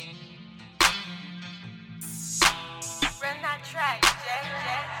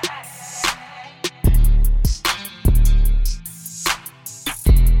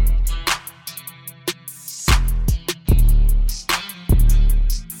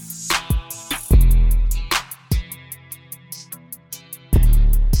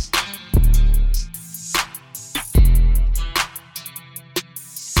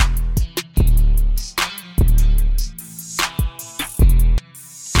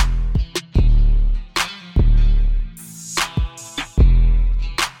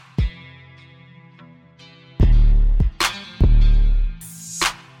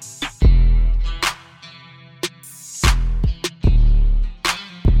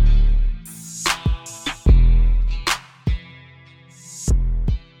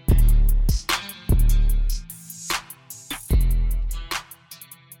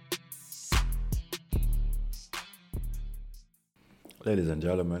Ladies and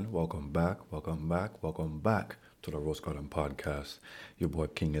gentlemen, welcome back, welcome back, welcome back to the Rose Garden Podcast. Your boy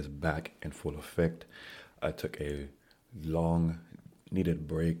King is back in full effect. I took a long needed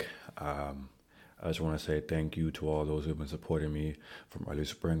break. I just want to say thank you to all those who've been supporting me from early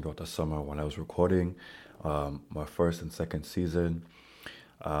spring throughout the summer when I was recording my first and second season.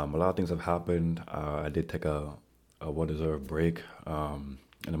 A lot of things have happened. I did take a well-deserved break and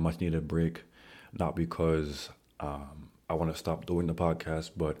a much-needed break, not because I want to stop doing the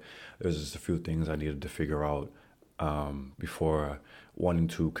podcast, but there's just a few things I needed to figure out before wanting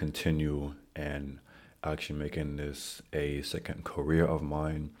to continue and actually making this a second career of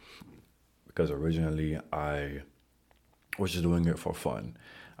mine. Because originally I was just doing it for fun.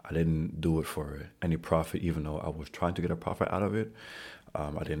 I didn't do it for any profit, even though I was trying to get a profit out of it.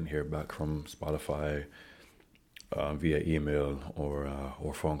 I didn't hear back from Spotify via email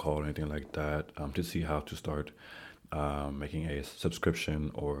or phone call or anything like that to see how to start making a subscription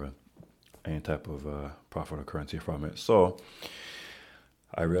or any type of profit or currency from it. So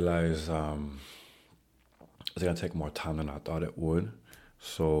I realized it's going to take more time than I thought it would.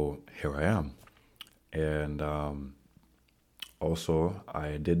 So here I am. And also,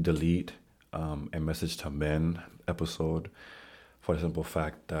 I did delete a message to men episode for the simple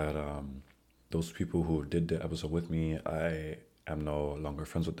fact that those people who did the episode with me, I am no longer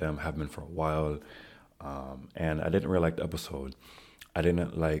friends with them, have been for a while. And I didn't really like the episode. I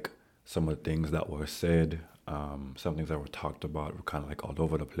didn't like some of the things that were said. Some things that were talked about were kind of like all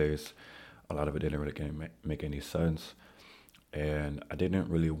over the place. A lot of it didn't really make any sense. And I didn't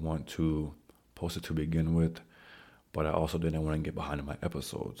really want to post it to begin with, but I also didn't want to get behind in my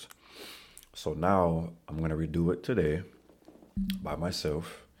episodes. So now I'm going to redo it today by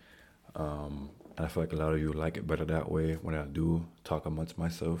myself. And I feel like a lot of you like it better that way when I do talk amongst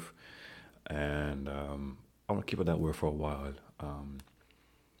myself. And I want to keep it that way for a while.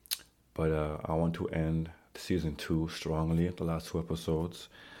 But I want to end season 2 strongly. The last 2 episodes,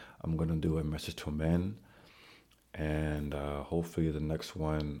 I'm going to do a message to men. And hopefully the next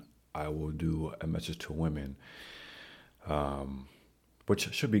one I will do a message to women,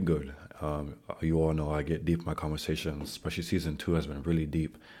 which should be good. You all know I get deep in my conversations, especially season 2 has been really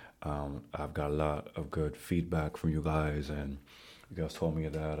deep. I've got a lot of good feedback from you guys, and you guys told me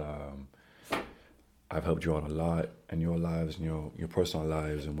that I've helped you out a lot in your lives, and your personal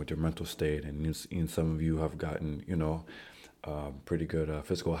lives, and with your mental state. And some of you have gotten, pretty good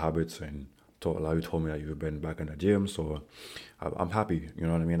physical habits, and a lot of you told me that you've been back in the gym. So I'm happy, you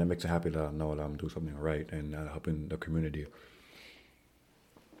know what I mean? It makes me happy that I know that I'm doing something right and helping the community.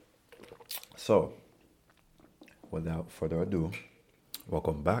 So, without further ado,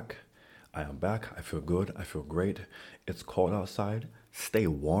 welcome back. I am back. I feel good. I feel great. It's cold outside. Stay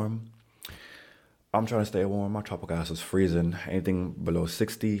warm. I'm trying to stay warm. My tropical ass is freezing. Anything below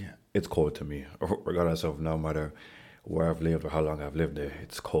 60, it's cold to me. Regardless of no matter where I've lived or how long I've lived there,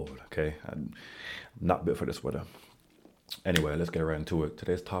 it's cold, okay? I'm not built for this weather. Anyway, let's get right into it.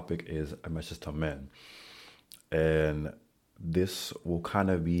 Today's topic is a message to men. And this will kind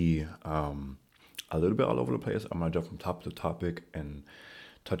of be a little bit all over the place. I'm going to jump from topic to topic and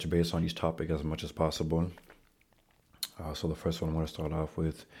touch base on each topic as much as possible. So the first one I want to start off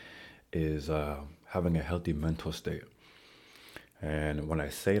with is having a healthy mental state. And when I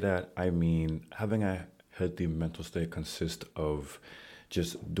say that, I mean having a healthy mental state consists of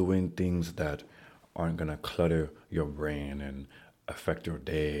just doing things that aren't going to clutter your brain and affect your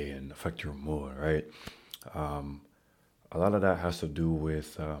day and affect your mood, right? A lot of that has to do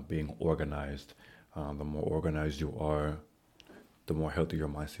with being organized. The more organized you are, the more healthy your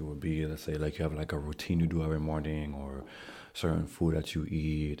mindset will be. Let's say like you have like a routine you do every morning, or certain food that you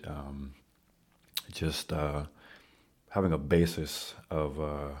eat. Just having a basis of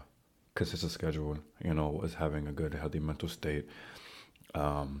consistent schedule, is having a good, healthy mental state.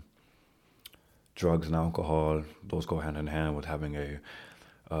 Drugs and alcohol, those go hand in hand with having a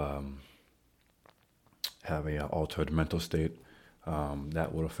altered mental state.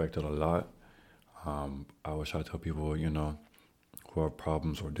 That will affect it a lot. I always try to tell people, who have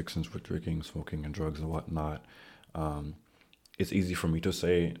problems or addictions with drinking, smoking, and drugs and whatnot. It's easy for me to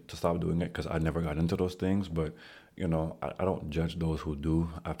say to stop doing it because I never got into those things, but I don't judge those who do.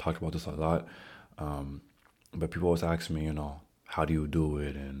 I've talked about this a lot, but people always ask me, how do you do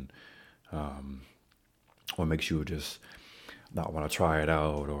it, and what makes you just not want to try it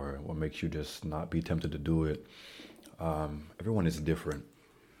out, or what makes you just not be tempted to do it. Everyone is different.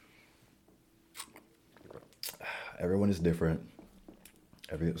 Everyone is different.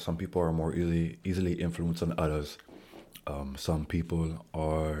 Some people are more easily influenced than others. Some people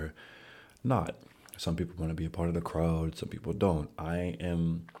are not. Some people want to be a part of the crowd. Some people don't. I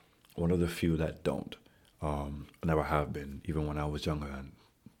am one of the few that don't. I never have been, even when I was younger and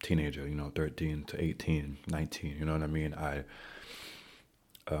teenager, 13 to 18, 19, you know what I mean?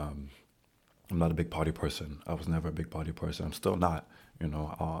 I'm not a big party person. I was never a big party person. I'm still not,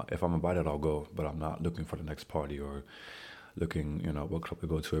 if I'm invited, I'll go, but I'm not looking for the next party or looking, what club to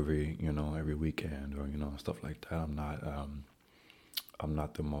go to every weekend or, stuff like that. I'm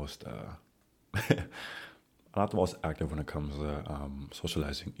not the most, I'm not the most active when it comes to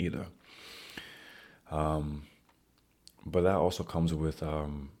socializing either. But that also comes with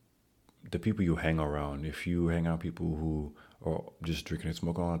the people you hang around. If you hang out with people who are just drinking and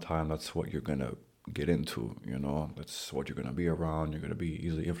smoking all the time, that's what you're gonna get into. That's what you're gonna be around. You're gonna be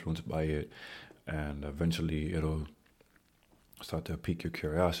easily influenced by it, and eventually it'll start to pique your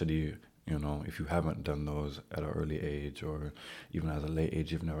curiosity. If you haven't done those at an early age or even at a late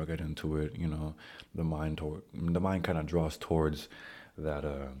age, you've never got into it. The mind kind of draws towards that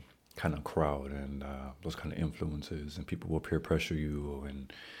kind of crowd and those kind of influences, and people will peer pressure you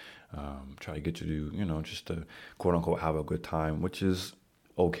and try to get you to, just to quote unquote have a good time, which is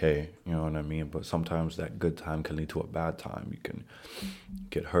okay, you know what I mean? But sometimes that good time can lead to a bad time. You can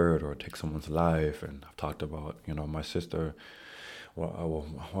get hurt or take someone's life. And I've talked about, my sister,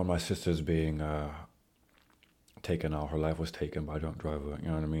 one of my sisters being taken out. Her life was taken by a drunk driver, you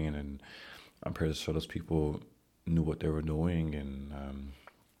know what I mean? And I'm pretty sure those people knew what they were doing, and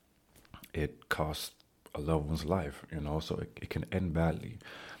it cost a loved one's life, so it can end badly.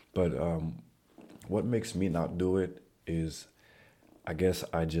 But what makes me not do it is, I guess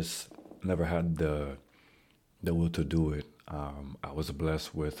I just never had the will to do it. I was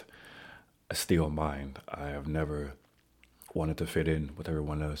blessed with a steel mind. I have never wanted to fit in with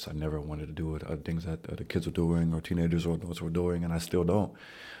everyone else. I never wanted to do other things that the kids were doing or teenagers or adults were doing, and I still don't.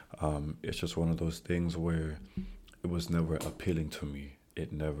 It's just one of those things where it was never appealing to me.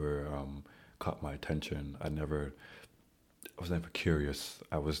 It never caught my attention. I was never curious.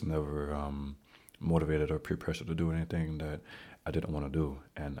 I was never motivated or peer pressured to do anything that I didn't want to do,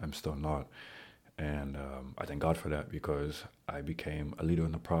 and I'm still not. And I thank God for that, because I became a leader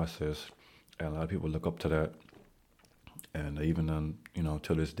in the process, and a lot of people look up to that. And even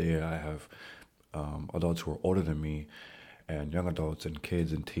till this day, I have adults who are older than me, and young adults and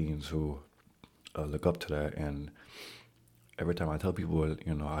kids and teens who look up to that. And every time I tell people,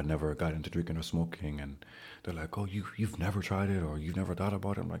 I never got into drinking or smoking, and they're like, "Oh, you've never tried it, or you've never thought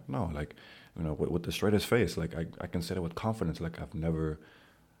about it." I'm like, no, like, with the straightest face, like I can say it with confidence. Like I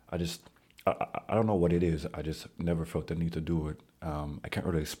don't know what it is. I just never felt the need to do it. I can't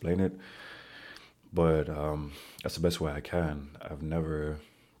really explain it, but that's the best way I can. I was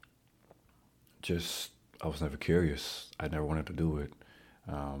never curious. I never wanted to do it.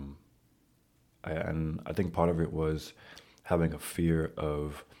 And I think part of it was having a fear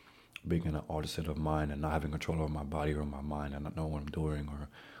of being in an altered state of mind and not having control over my body or my mind, and not knowing what I'm doing, or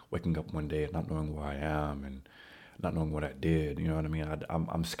waking up one day and not knowing where I am and not knowing what I did. You know what I mean?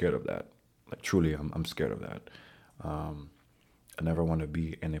 I'm scared of that. Like, truly, I'm scared of that. I never want to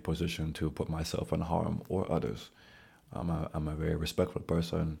be in a position to put myself in harm or others. I'm a very respectful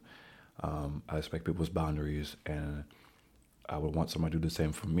person. I respect people's boundaries, and I would want somebody to do the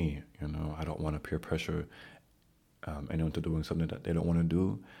same for me. I don't want to peer pressure anyone to doing something that they don't want to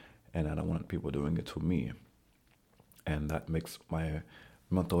do, and I don't want people doing it to me. And that makes my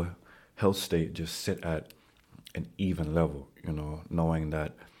mental health state just sit at an even level, knowing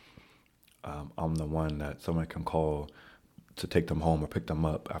that I'm the one that someone can call to take them home or pick them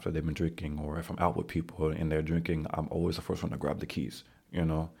up after they've been drinking, or if I'm out with people and they're drinking, I'm always the first one to grab the keys,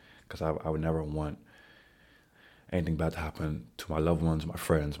 because I would never want anything bad to happen to my loved ones, my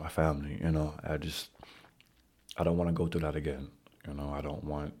friends, my family. I don't want to go through that again. I don't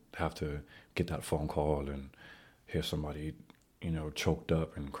want to have to get that phone call and hear somebody, choked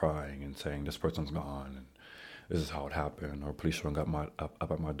up and crying and saying this person's gone and this is how it happened, or police showing up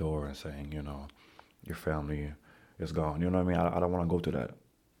at my door and saying, your family is gone. You know what I mean? I don't want to go through that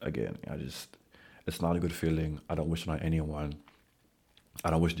again. It's not a good feeling. I don't wish it on anyone. I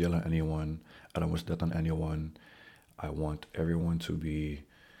don't wish jail on anyone. I don't wish death on anyone. I want everyone to be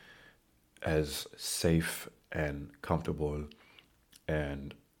as safe and comfortable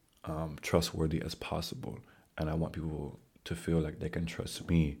and trustworthy as possible. And I want people to feel like they can trust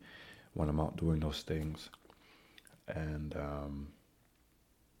me when I'm out doing those things. And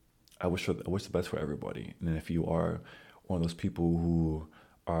I wish the best for everybody. And if you are one of those people who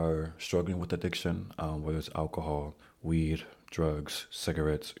are struggling with addiction, whether it's alcohol, weed, drugs,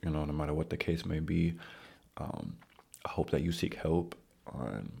 cigarettes, no matter what the case may be, I hope that you seek help.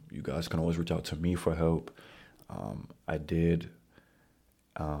 And you guys can always reach out to me for help. I did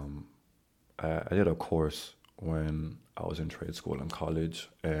I did a course when I was in trade school and college,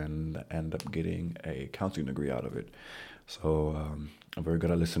 and I ended up getting a counseling degree out of it. So I'm very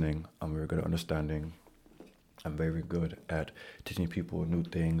good at listening. I'm very good at understanding. I'm very good at teaching people new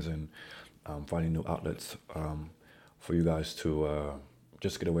things and finding new outlets for you guys to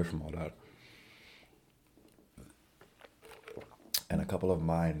just get away from all that. And a couple of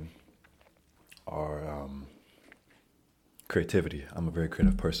mine are creativity. I'm a very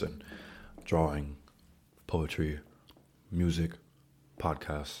creative person. Drawing, poetry, music,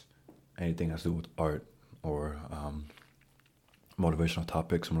 podcasts, anything that's to do with art or motivational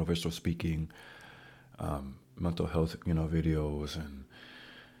topics, motivational speaking, mental health, videos and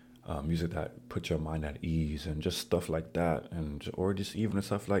music that puts your mind at ease and just stuff like that, and or just even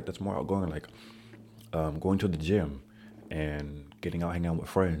stuff like that's more outgoing, like going to the gym and getting out, hanging out with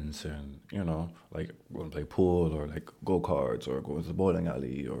friends, and like going to play pool or like go karts or going to the bowling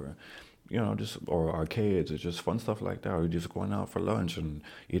alley or just or arcades. It's just fun stuff like that, or just going out for lunch and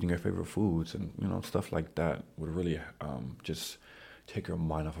eating your favorite foods and stuff like that would really just take your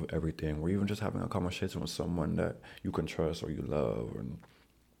mind off of everything, or even just having a conversation with someone that you can trust or you love, and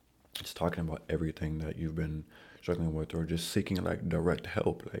just talking about everything that you've been struggling with, or just seeking like direct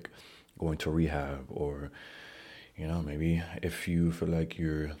help, like going to rehab, or maybe if you feel like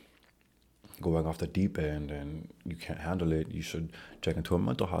you're going off the deep end and you can't handle it, you should check into a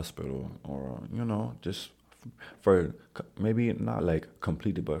mental hospital, or just for maybe not like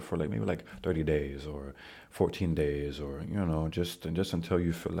completely, but for like maybe like 30 days or 14 days, or just until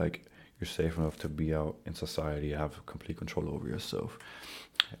you feel like you're safe enough to be out in society, have complete control over yourself.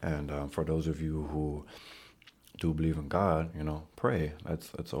 And for those of you who do believe in God, pray.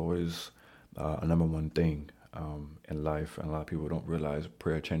 That's always a number one thing in life, and a lot of people don't realize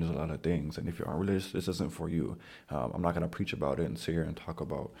prayer changes a lot of things. And if you aren't religious, this isn't for you. I'm not going to preach about it and sit here and talk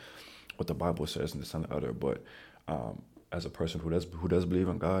about what the Bible says and this and the other, but as a person who does believe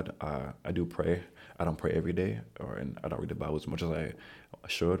in God, I do pray. I don't pray every day, and I don't read the Bible as much as I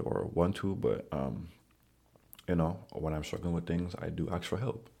should or want to, but when I'm struggling with things, I do ask for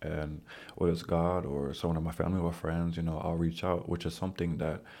help. And whether it's God or someone in my family or friends, I'll reach out, which is something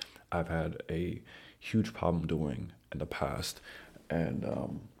that I've had a huge problem doing in the past. And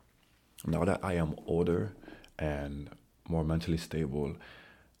now that I am older and more mentally stable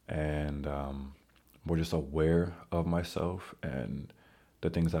and more just aware of myself and the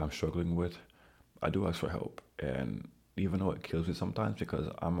things that I'm struggling with, I do ask for help. And even though it kills me sometimes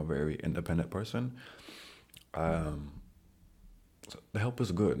because I'm a very independent person, so the help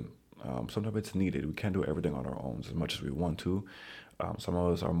is good. Sometimes it's needed. We can't do everything on our own as much as we want to. Some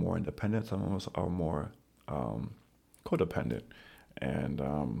of us are more independent. Some of us are more codependent. And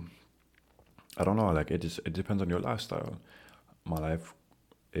I don't know. Like it depends on your lifestyle. My life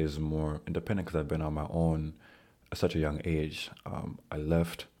is more independent because I've been on my own at such a young age. I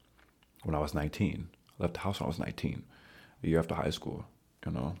left when I was 19. I left the house when I was 19, the year after high school. I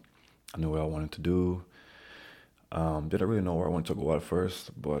knew what I wanted to do. Didn't really know where I wanted to go at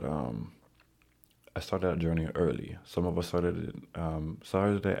first, but I started that journey early. Some of us started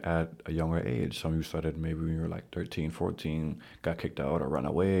it at a younger age. Some of you started maybe when you were like 13, 14, got kicked out or ran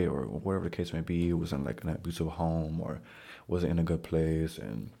away or whatever the case may be, was in like an abusive home or wasn't in a good place,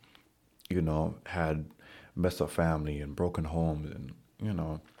 and had messed up family and broken homes, and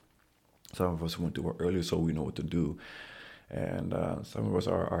some of us went through it early, so we know what to do. And some of us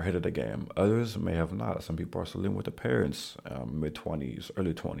are ahead of the game. Others may have not. Some people are still living with their parents, mid-20s,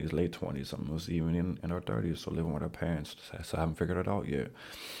 early 20s, late 20s. Some of us even in our 30s, still living with our parents. So I haven't figured it out yet.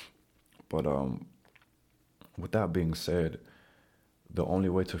 But with that being said, the only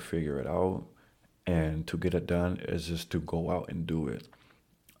way to figure it out and to get it done is just to go out and do it.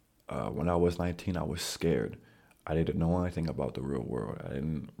 When I was 19, I was scared. I didn't know anything about the real world. I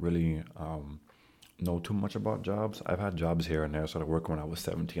didn't really know too much about jobs. I've had jobs here and there. I started working when I was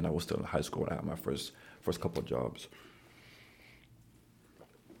 17. I was still in high school when I had my first couple of jobs.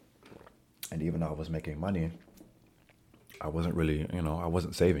 And even though I was making money, I wasn't really, I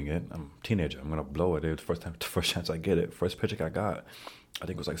wasn't saving it. I'm a teenager. I'm gonna blow it. It was the first chance I get it. First paycheck I got, I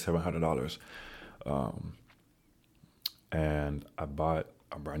think it was like $700. And I bought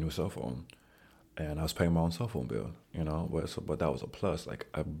a brand new cell phone. And I was paying my own cell phone bill, but that was a plus. Like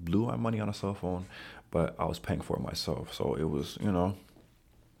I blew my money on a cell phone, but I was paying for it myself. So it was,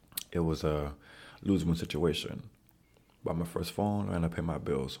 it was a lose-win situation. Bought my first phone, and I paid my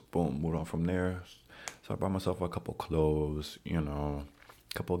bills. Boom, moved on from there. So I bought myself a couple clothes, a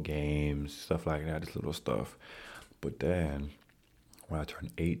couple games, stuff like that, just little stuff. But then when I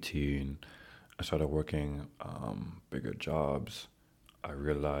turned 18, I started working bigger jobs. I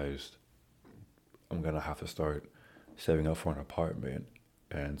realized I'm gonna have to start saving up for an apartment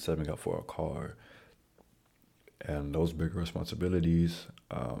and saving up for a car. And those bigger responsibilities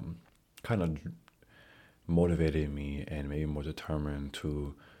kind of motivated me and made me more determined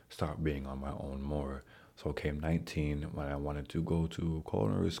to start being on my own more. So came 19 when I wanted to go to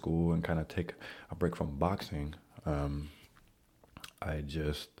culinary school and kind of take a break from boxing. I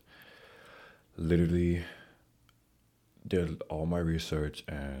just literally did all my research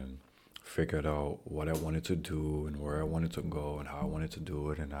and figured out what I wanted to do and where I wanted to go and how I wanted to do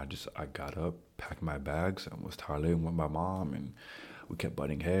it. And I got up, packed my bags, and was tired living with my mom. And we kept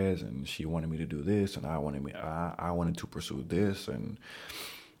butting heads. And she wanted me to do this, and I wanted to pursue this. And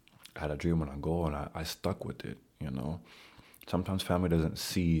I had a dream and a goal, and I stuck with it. Sometimes family doesn't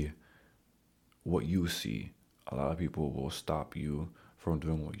see what you see. A lot of people will stop you from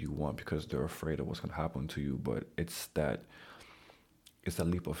doing what you want because they're afraid of what's going to happen to you. But it's that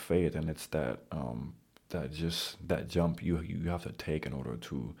leap of faith, and it's that jump you have to take in order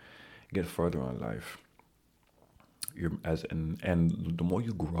to get further in life. And the more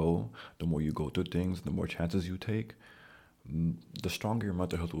you grow, the more you go through things, the more chances you take, the stronger your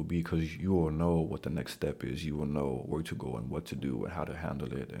mental health will be, because you will know what the next step is. You will know where to go and what to do and how to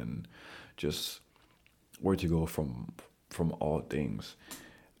handle it, and just where to go from all things.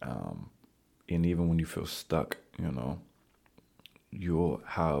 And even when you feel stuck, you'll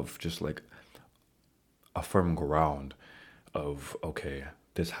have just like a firm ground of, okay,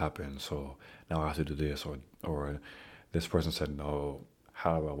 this happened, so now I have to do this, or this person said no,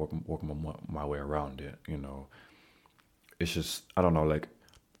 how do I work my way around it? It's just, I don't know, like,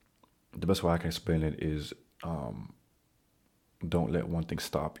 the best way I can explain it is, don't let one thing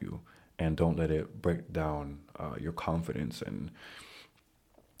stop you, and don't let it break down your confidence, and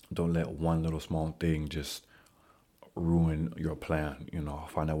don't let one little small thing just ruin your plan.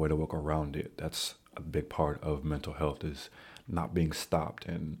 Find a way to work around it. That's a big part of mental health, is not being stopped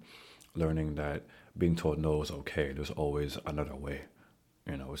and learning that being told no is okay. There's always another way.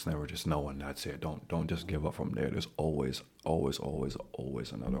 It's never just no and that's it. Don't just give up from there. There's always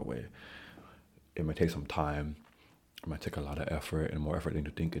another way. It may take some time. It might take a lot of effort, and more effort than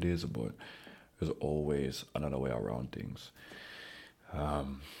you think it is, but there's always another way around things.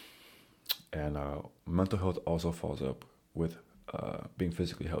 And mental health also follows up with being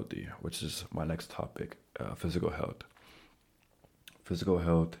physically healthy, which is my next topic, physical health. Physical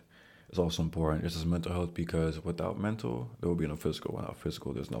health is also important. It's just mental health, because without mental, there will be no physical. Without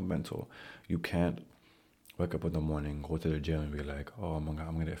physical, there's no mental. You can't wake up in the morning, go to the gym, and be like, oh, I'm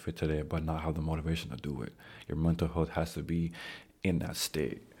going to get fit today, but not have the motivation to do it. Your mental health has to be in that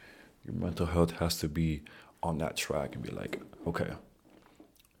state. Your mental health has to be on that track and be like, okay,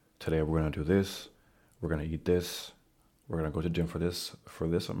 today we're going to do this, we're going to eat this, we're going to go to the gym for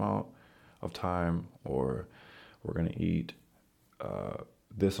this amount of time, or we're going to eat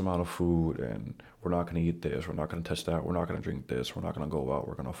this amount of food, and we're not going to eat this, we're not going to touch that, we're not going to drink this, we're not going to go out,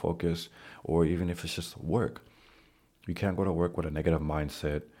 we're going to focus. Or even if it's just work, you can't go to work with a negative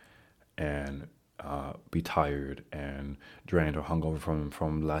mindset and be tired and drained or hungover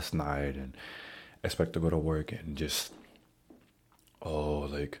from last night, and expect to go to work and just,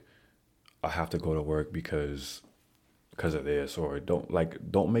 I have to go to work because of this. Or don't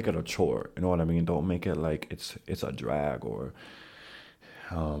make it a chore. You know what I mean? Don't make it like it's a drag, or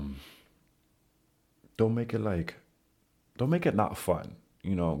don't make it not fun.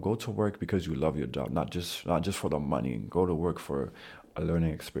 Go to work because you love your job, not just for the money. Go to work for a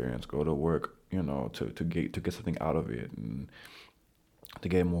learning experience. Go to work, to get something out of it, and to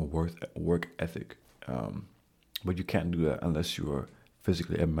get more work ethic. But you can't do that unless you are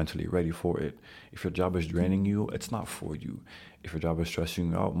physically and mentally ready for it. If your job is draining you, it's not for you. If your job is stressing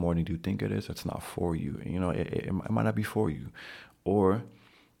you out more than you think it is, it's not for you. It might not be for you. Or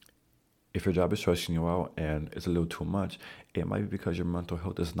if your job is stressing you out and it's a little too much, it might be because your mental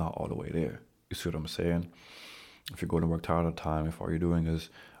health is not all the way there. You see what I'm saying? If you're going to work tired all the time, if all you're doing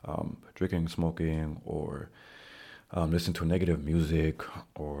is drinking, smoking, or listening to negative music,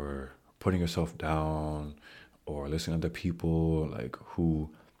 or putting yourself down, or listening to people like who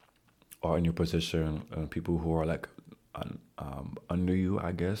are in your position, and people who are like under you,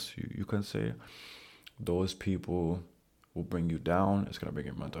 I guess you can say, those people will bring you down. It's gonna bring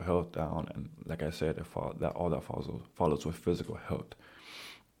your mental health down, and like I said, all that follows with physical health.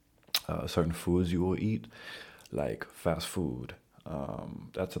 Certain foods you will eat, like fast food,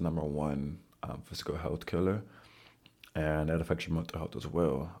 that's the number one physical health killer, and that affects your mental health as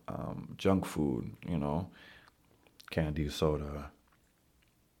well. Junk food, candy, soda,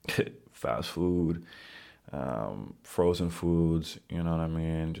 fast food, frozen foods, you know what I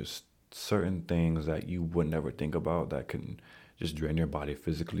mean? Just certain things that you would never think about that can just drain your body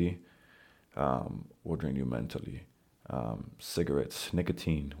physically, or drain you mentally. Cigarettes,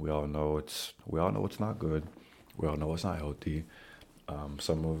 nicotine. We all know it's not good. We all know it's not healthy.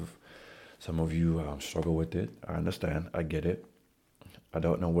 Some of you struggle with it. I understand. I get it. I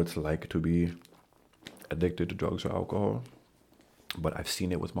don't know what it's like to be addicted to drugs or alcohol, but I've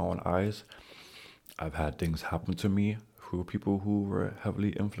seen it with my own eyes. I've had things happen to me through people who were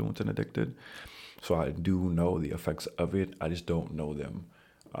heavily influenced and addicted. So I do know the effects of it. I just don't know them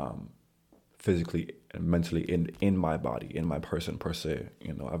physically and mentally in my body, in my person per se.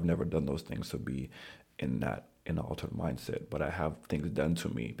 I've never done those things to be in an altered mindset, but I have things done to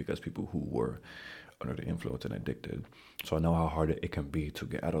me because people who were under the influence and addicted. So I know how hard it can be to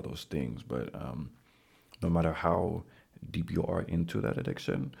get out of those things. But no matter how deep you are into that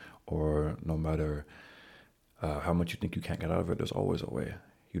addiction, or no matter how much you think you can't get out of it, there's always a way.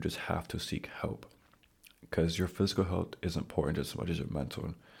 You just have to seek help, because your physical health is important just as much as your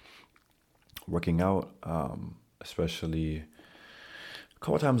mental. Working out, especially a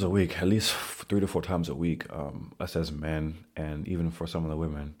couple times a week, at least 3 to 4 times a week, us as men, and even for some of the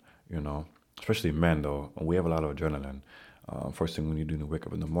women, especially men though, we have a lot of adrenaline. First thing when you do the wake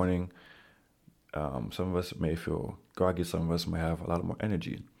up in the morning, some of us may feel groggy, some of us may have a lot more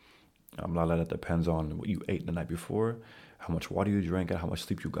energy. A lot of that depends on what you ate the night before, how much water you drank, and how much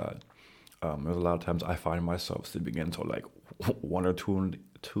sleep you got. There's a lot of times I find myself sleeping until like 1 or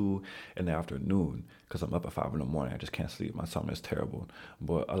 2 in the afternoon because I'm up at 5 in the morning. I just can't sleep. My stomach is terrible.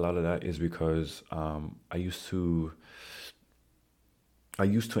 But a lot of that is because and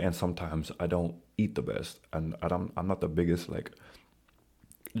sometimes I don't eat the best, and I'm not the biggest like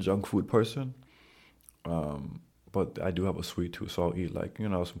junk food person. But I do have a sweet tooth, so I'll eat like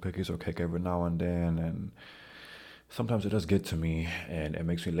some cookies or cake every now and then, and sometimes it does get to me and it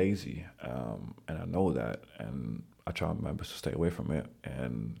makes me lazy, and I know that, and I try my best to stay away from it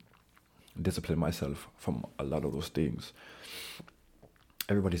and discipline myself from a lot of those things.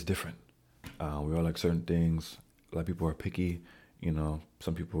 Everybody's different. We all like certain things. A lot of people are picky.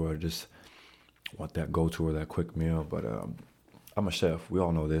 Some people are just want that go-to or that quick meal. But I'm a chef. We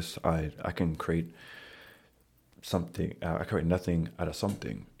all know this. I can create something. I create nothing out of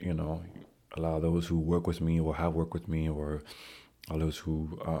something. A lot of those who work with me or have worked with me, or all those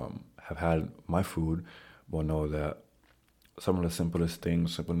who have had my food, will know that some of the simplest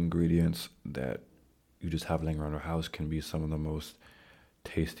things, simple ingredients that you just have laying around your house can be some of the most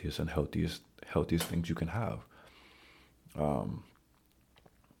tastiest and healthiest things you can have.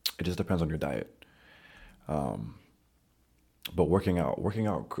 It just depends on your diet. But working out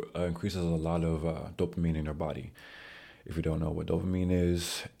increases a lot of dopamine in your body. If you don't know what dopamine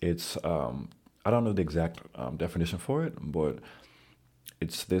is, it's I don't know the exact definition for it, but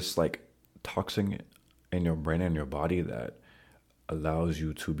it's this like toxin in your brain and your body that allows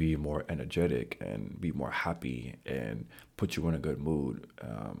you to be more energetic and be more happy and put you in a good mood,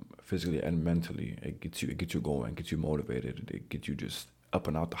 physically and mentally. It gets you going, gets you motivated. It gets you just up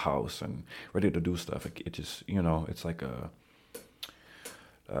and out the house and ready to do stuff. It just it's like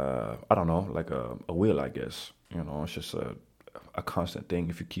I don't know, like a wheel, I guess. It's just a constant thing.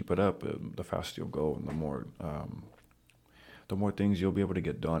 If you keep it up, the faster you'll go, and the more things you'll be able to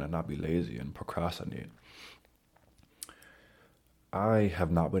get done and not be lazy and procrastinate. I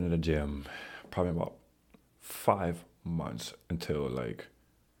have not been in the gym probably about 5 months, until like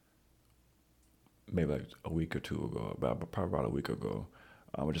maybe like a week or two ago, probably about a week ago.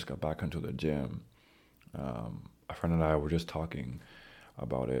 I just got back into the gym. A friend and I were just talking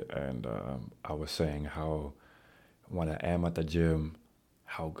about it, and I was saying how when I am at the gym,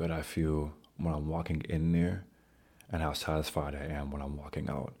 how good I feel when I'm walking in there, and how satisfied I am when I'm walking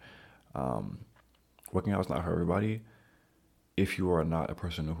out. Working out is not for everybody. If you are not a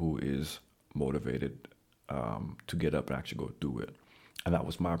person who is motivated to get up and actually go do it. And that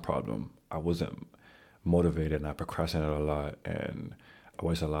was my problem. I wasn't motivated, and I procrastinated a lot, and I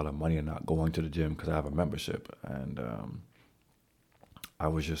wasted a lot of money in not going to the gym because I have a membership. And I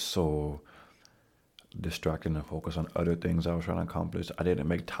was just so distracted and focused on other things I was trying to accomplish. I didn't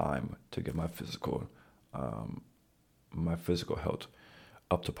make time to get my physical health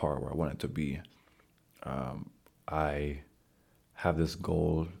up to par where I want it to be. I have this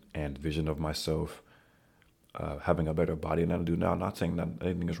goal and vision of myself having a better body than I do now. I'm not saying that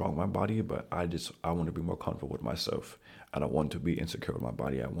anything is wrong with my body, but I want to be more comfortable with myself. I don't want to be insecure with my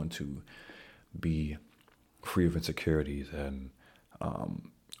body. I want to be free of insecurities and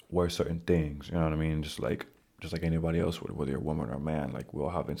wear certain things. You know what I mean? Just like just like anybody else would, whether you're a woman or a man. Like, we all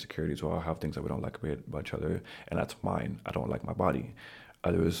have insecurities, we all have things that we don't like about each other, and that's mine. I don't like my body.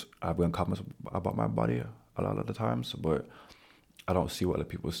 Others, I've been comments about my body a lot of the times, but I don't see what other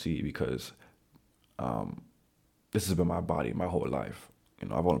people see because this has been my body my whole life.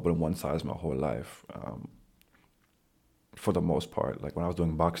 I've only been one size my whole life. For the most part, like when I was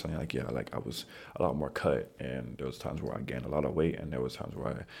doing boxing, like, yeah, like I was a lot more cut, and there was times where I gained a lot of weight, and there was times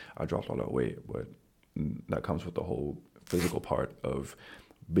where I dropped a lot of weight. But that comes with the whole physical part of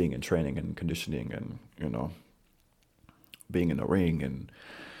being in training and conditioning, and being in the ring, and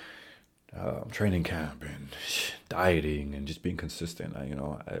training camp, and dieting, and just being consistent.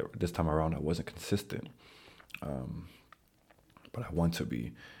 This time around I wasn't consistent, but I want to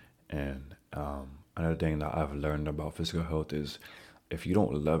be. And another thing that I've learned about physical health is, if you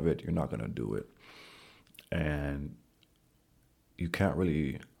don't love it, you're not going to do it. And you can't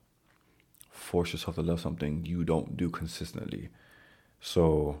really force yourself to love something you don't do consistently.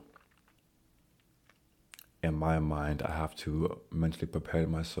 So in my mind, I have to mentally prepare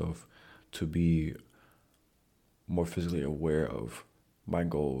myself to be more physically aware of my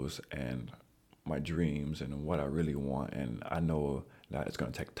goals and my dreams and what I really want. And I know that it's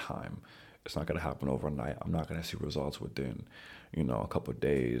going to take time. It's not going to happen overnight. I'm not going to see results within, a couple of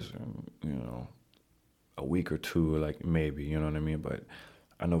days, a week or two, like maybe, you know what I mean? But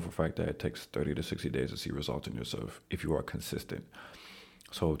I know for a fact that it takes 30 to 60 days to see results in yourself if you are consistent.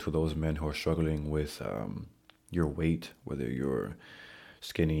 So to those men who are struggling with your weight, whether you're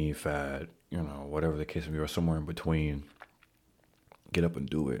skinny, fat, whatever the case may be, or somewhere in between, get up and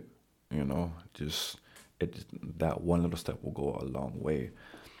do it. That one little step will go a long way,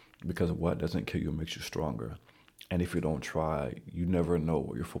 because what doesn't kill you makes you stronger. And if you don't try, you never know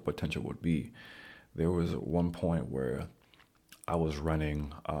what your full potential would be. There was one point where I was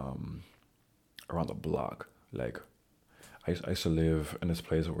running around the block. Like, I used to live in this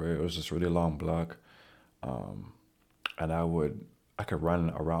place where it was this really long block, and I could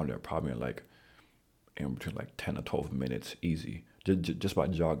run around there probably in between 10 to 12 minutes easy, just by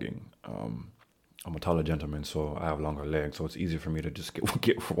jogging. I'm a taller gentleman, so I have longer legs, so it's easy for me to just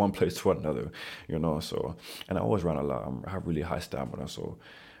get from one place to another, So, and I always run a lot. I have really high stamina, so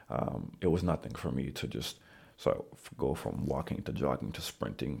it was nothing for me to just go from walking to jogging to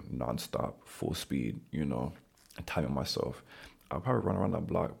sprinting nonstop, full speed, and timing myself. I'll probably run around that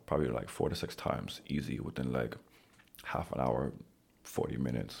block probably 4 to 6 times easy within half an hour, 40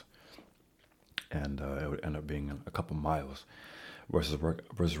 minutes, and it would end up being a couple miles.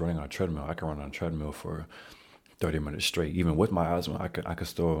 Versus running on a treadmill. I can run on a treadmill for 30 minutes straight. Even with my asthma, I could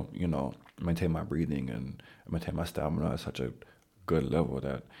still, maintain my breathing and maintain my stamina at such a good level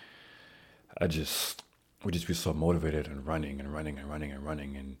that I would just be so motivated and running and running and running and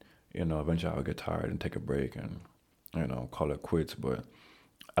running. And, eventually I would get tired and take a break and, call it quits. But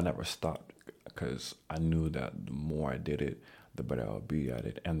I never stopped, because I knew that the more I did it, the better I would be at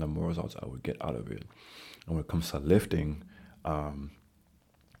it, and the more results I would get out of it. And when it comes to lifting,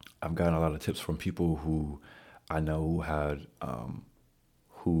 I've gotten a lot of tips from people who I know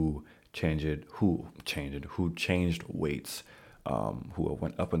who changed weights, who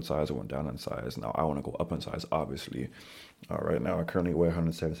went up in size or went down in size. Now I want to go up in size, obviously. Right now I currently weigh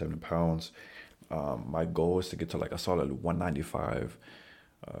 177 pounds. My goal is to get to a solid 195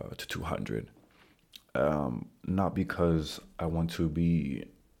 to 200. Not because I want to be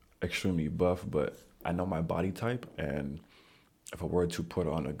extremely buff, but I know my body type, and if I were to put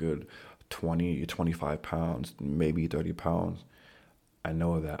on a good 20, 25 pounds, maybe 30 pounds, I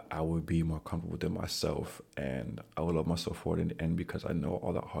know that I would be more comfortable within myself, and I would love myself for it in the end, because I know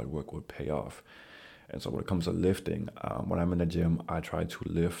all that hard work would pay off. And so when it comes to lifting, when I'm in the gym, I try to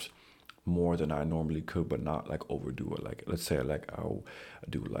lift more than I normally could, but not overdo it. Let's say I'll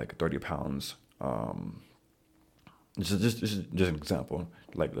do 30 pounds. Just an example.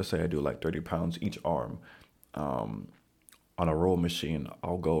 Let's say I do 30 pounds each arm. On a row machine,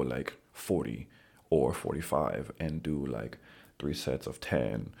 I'll go 40 or 45 and do 3 sets of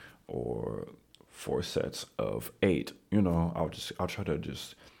 10 or 4 sets of 8. I'll try to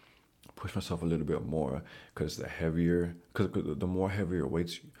just push myself a little bit more, because the more heavier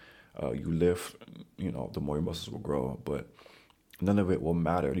weights you lift, the more your muscles will grow. But none of it will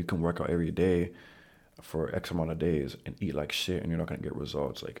matter. You can work out every day for X amount of days and eat like shit, and you're not gonna get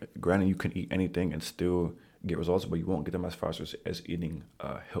results. Granted, you can eat anything and still get results, but you won't get them as fast as eating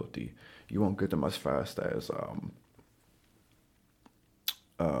healthy. You won't get them as fast as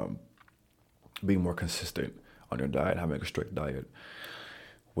being more consistent on your diet, having a strict diet,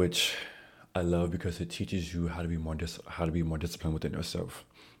 which I love, because it teaches you how to be more disciplined within yourself.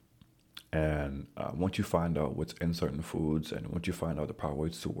 And once you find out what's in certain foods, and once you find out the proper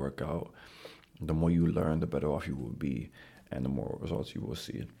ways to work out, the more you learn, the better off you will be, and the more results you will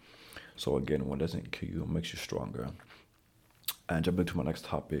see. So again, what doesn't kill you makes you stronger. And jumping to my next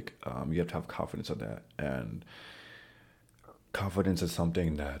topic, you have to have confidence in that. And confidence is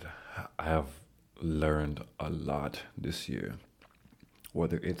something that I have learned a lot this year.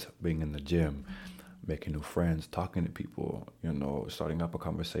 Whether it's being in the gym, making new friends, talking to people, starting up a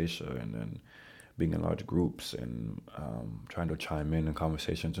conversation, and then being in large groups, and trying to chime in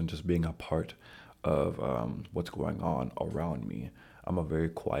conversations, and just being a part of what's going on around me. I'm a very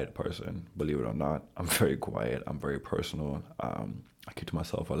quiet person, believe it or not. I'm very quiet. I'm very personal. I keep to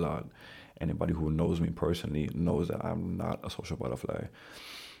myself a lot. Anybody who knows me personally knows that I'm not a social butterfly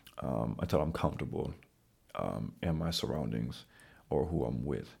until I'm comfortable in my surroundings or who I'm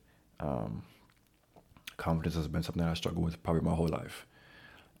with. Confidence has been something I struggle with probably my whole life.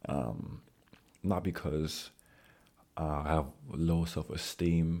 Not because I have low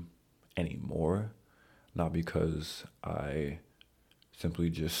self-esteem anymore, not because I simply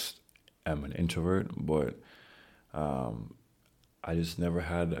just am an introvert, but I just never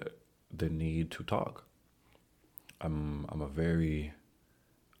had the need to talk. I'm a very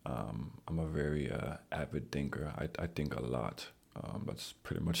avid thinker. I think a lot. That's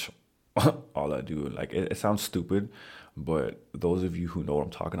pretty much all I do. Like it sounds stupid, but those of you who know what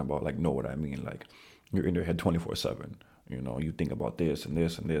I'm talking about, like, know what I mean. Like, you're in your head 24/7. You think about this and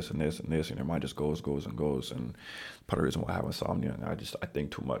this and this and this and this, and your mind just goes and goes. And part of the reason why I have insomnia, I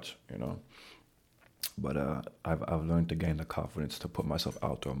think too much. But I've learned to gain the confidence to put myself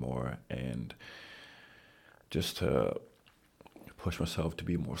out there more, and just to push myself to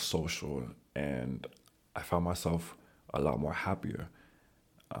be more social. And I found myself a lot more happier,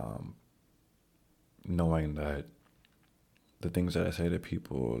 knowing that the things that I say to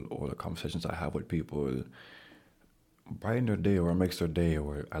people, or the conversations I have with people, brighten their day, or makes their day,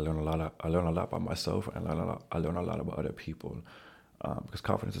 or I learn a lot about myself, and I learn a lot about other people, because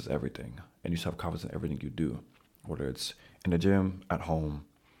confidence is everything, and you should have confidence in everything you do, whether it's in the gym, at home,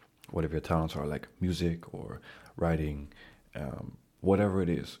 whatever your talents are, like music or writing, whatever it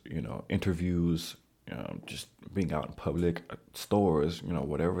is, interviews, just being out in public, at stores,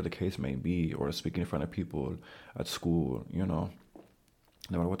 whatever the case may be, or speaking in front of people at school, no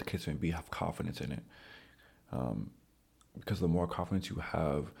matter what the case may be, have confidence in it. Because the more confidence you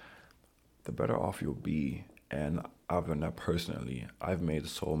have, the better off you'll be. And I've done that personally. I've made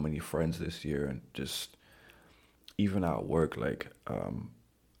so many friends this year, and just even at work, like a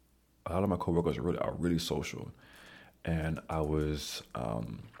lot of my coworkers are really social. And I was a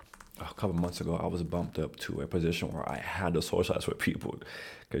couple months ago, I was bumped up to a position where I had to socialize with people,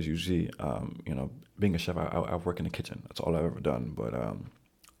 because usually, being a chef, I work in the kitchen. That's all I've ever done. But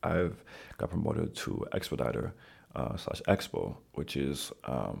I've got promoted to expediter / expo, which is,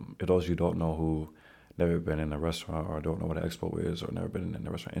 if those of you don't know who never been in a restaurant, or don't know what an expo is, or never been in the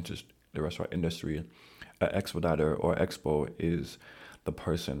restaurant industry, an expediter or expo is the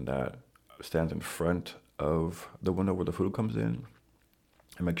person that stands in front of the window where the food comes in,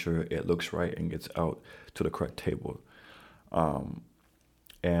 and make sure it looks right and gets out to the correct table.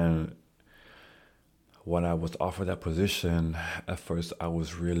 And when I was offered that position, at first I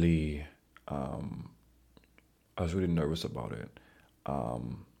was really nervous about it,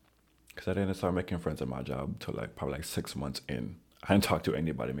 because I didn't start making friends at my job till probably 6 months in. I didn't talk to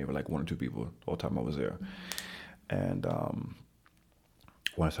anybody, maybe one or two people the whole time I was there. And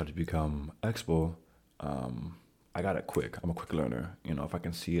when I started to become expo, I got it quick. I'm a quick learner. If I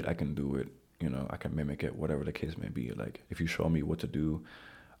can see it, I can do it. I can mimic it, whatever the case may be. Like, if you show me what to do,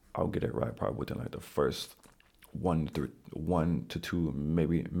 I'll get it right probably within the first one to two,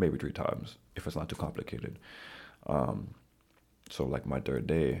 maybe 3 times, if it's not too complicated. So my third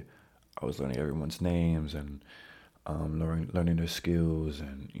day, I was learning everyone's names, and learning their skills,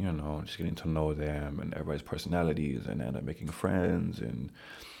 and just getting to know them and everybody's personalities, and end up making friends, and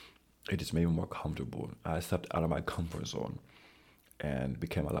it just made me more comfortable. I stepped out of my comfort zone and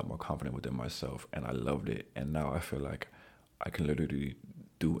became a lot more confident within myself, and I loved it. And now I feel like I can literally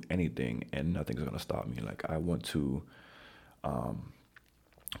do anything, and nothing's gonna stop me. Like, I want to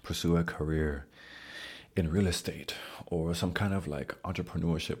pursue a career in real estate, or some kind of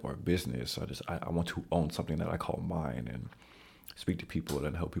entrepreneurship or business. I want to own something that I call mine, and speak to people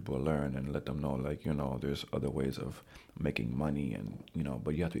and help people learn, and let them know there's other ways of making money, and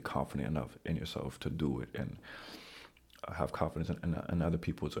but you have to be confident enough in yourself to do it, and have confidence in other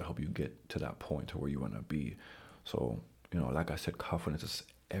people to help you get to that point to where you want to be. So like I said, confidence is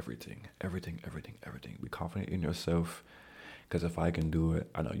everything. Be confident in yourself, Because if I can do it,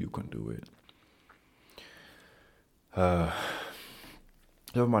 I know you can do it.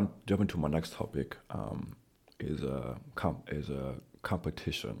 Jumping to my next topic is a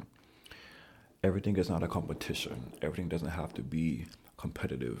competition. Everything is not a competition. Everything doesn't have to be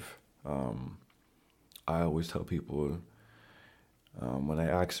competitive. I always tell people when they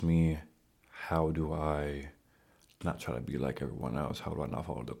ask me, how do I not try to be like everyone else? How do I not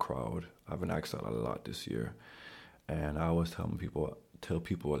follow the crowd? I've been asked that a lot this year, and I always tell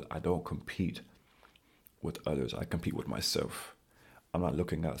people I don't compete with others. I compete with myself. I'm not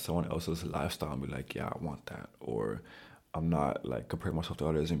looking at someone else's lifestyle and be like, yeah, I want that, or I'm not like comparing myself to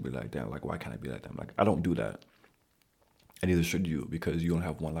others and be like, damn, like why can't I be like them? Like I don't do that, and neither should you, because you only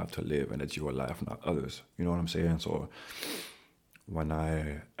have one life to live, and it's your life, not others. You know what I'm saying? So when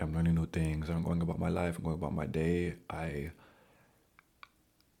I am learning new things, I'm going about my life, I'm going about my day, I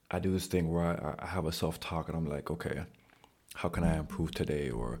do this thing where I have a self-talk and I'm like, okay, how can I improve today?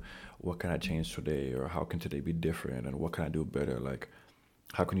 Or what can I change today? Or how can today be different? And what can I do better? Like,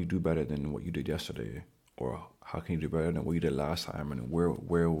 how can you do better than what you did yesterday? Or how can you do better than what you did last time? And where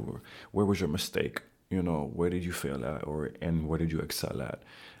was your mistake? You know, where did you fail at? And where did you excel at?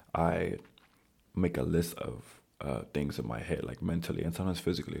 I make a list of things in my head, like mentally and sometimes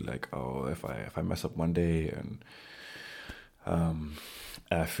physically. Like, oh, if I mess up one day and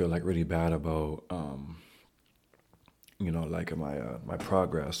I feel like really bad about like my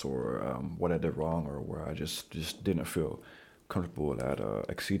progress, or what I did wrong, or where I just didn't feel comfortable at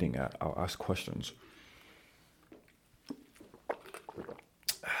exceeding at, I'll ask questions.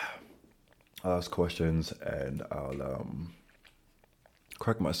 And I'll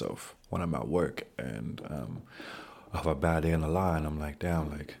correct myself when I'm at work, and I have a bad day in the line. I'm like, damn,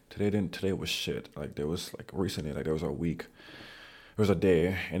 like today was shit. Like there was like recently, like there was a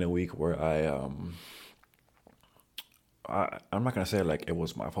day in a week where I'm not gonna say like it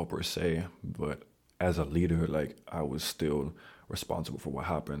was my fault per se, but as a leader, like I was still responsible for what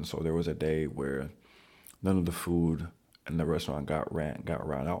happened. So there was a day where none of the food in the restaurant got ran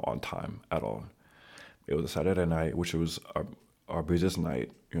out on time at all. It was a Saturday night, which was our busiest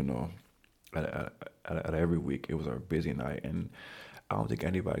night, at every week. It was our busy night, and I don't think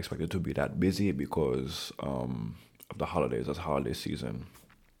anybody expected it to be that busy because of the holidays. That's holiday season.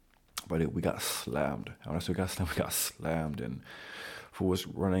 But we got slammed. Honestly, we got slammed, and food was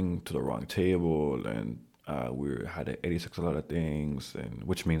running to the wrong table, and we had to 86 a lot of things, and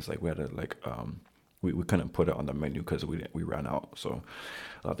which means like we had to like we couldn't put it on the menu because we ran out. So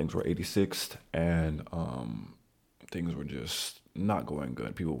a lot of things were 86th, and things were just not going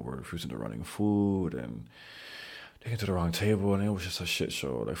good. People were refusing to running food, and they came to the wrong table, and it was just a shit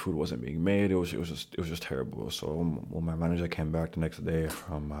show. Like food wasn't being made. It was just terrible. So when my manager came back the next day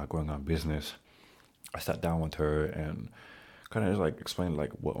from going on business, I sat down with her and kind of just like explained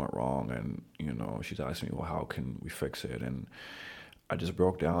like what went wrong, and she's asking me, well, how can we fix it? And I just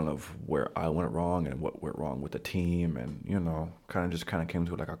broke down of where I went wrong and what went wrong with the team, and kind of came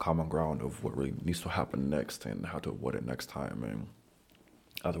to like a common ground of what really needs to happen next and how to avoid it next time. And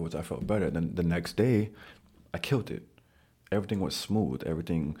afterwards, I felt better. Then the next day, I killed it. Everything was smooth.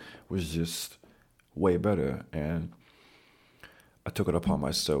 Everything was just way better, and I took it upon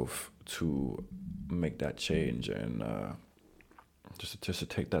myself to make that change, and just to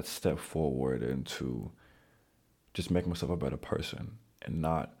take that step forward, and to just make myself a better person, and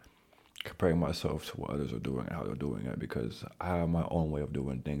not comparing myself to what others are doing and how they're doing it, because I have my own way of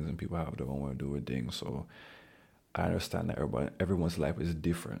doing things and people have their own way of doing things. So I understand that everyone's life is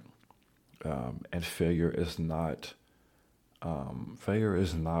different, and failure is not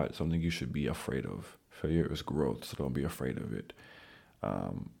something you should be afraid of. Failure is growth, so don't be afraid of it.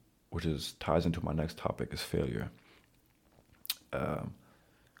 Which ties into my next topic, is failure. The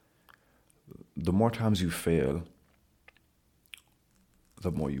more times you fail,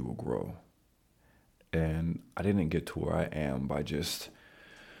 the more you will grow. And I didn't get to where I am by just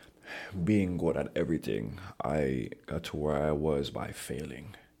being good at everything. I got to where I was by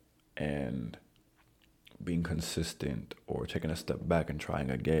failing and being consistent, or taking a step back and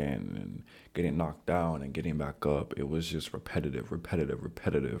trying again and getting knocked down and getting back up. It was just repetitive,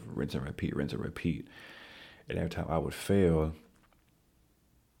 rinse and repeat. And every time I would fail,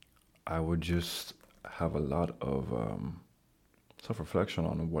 I would just have a lot of self-reflection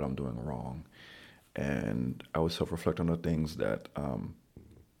on what I'm doing wrong. And I would self-reflect on the things that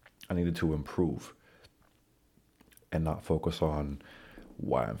I needed to improve, and not focus on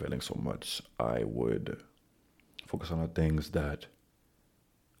why I'm failing so much. I would focus on the things that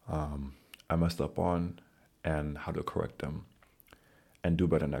I messed up on and how to correct them and do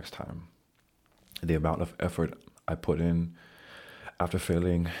better next time. The amount of effort I put in after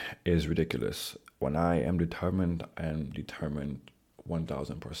failing is ridiculous. When I am determined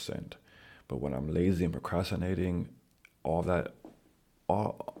 1000%. But when I'm lazy and procrastinating, all that,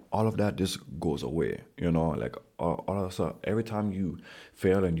 all of that just goes away. Like all of so every time you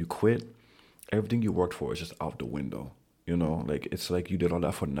fail and you quit, everything you worked for is just out the window. Like it's like you did all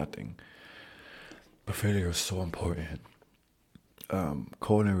that for nothing. But failure is so important.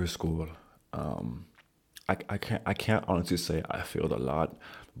 Culinary school. I can't honestly say I failed a lot,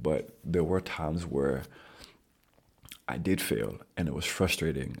 but there were times where I did fail and it was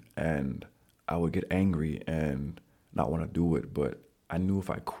frustrating and I would get angry and not want to do it, but I knew if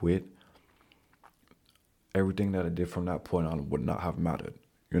I quit, everything that I did from that point on would not have mattered.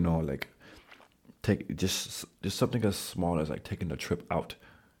 Like take just something as small as like taking a trip out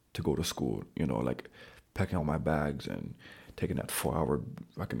to go to school, like packing all my bags and taking that 4 hour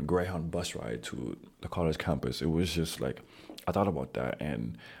fucking Greyhound bus ride to the college campus. It was just like I thought about that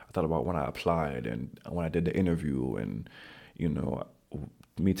and I thought about when I applied and when I did the interview and you know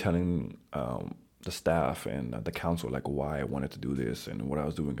me telling the staff and the council like why I wanted to do this and what I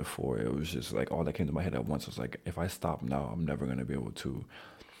was doing it for. It was just like all that came to my head at once. I was like, if I stop now, I'm never gonna be able to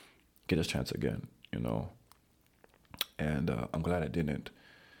get this chance again. And I'm glad I didn't.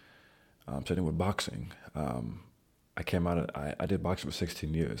 Same with boxing. I came out. I did boxing for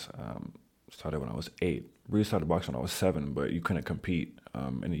 16 years. Started when I was 8. Really started boxing when I was 7, but you couldn't compete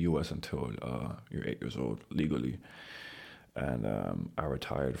in the U.S. until you're 8 years old legally. And I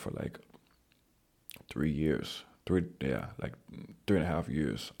retired for like 3 years. Like 3.5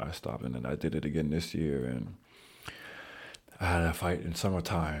 years. I stopped, and then I did it again this year. And I had a fight in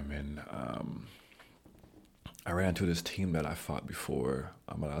summertime, and I ran into this team that I fought before.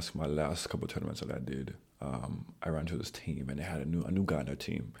 My last couple of tournaments that I did. I ran into this team, and they had a new guy on their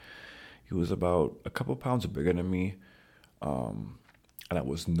team. He was about a couple pounds bigger than me, and I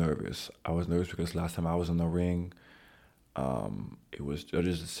was nervous. I was nervous because last time I was in the ring, it was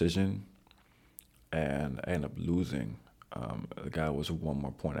judge's decision, and I ended up losing. The guy was one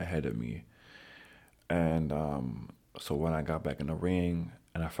more point ahead of me, and so when I got back in the ring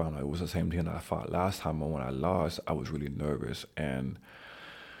and I found out it was the same team that I fought last time, and when I lost, I was really nervous, and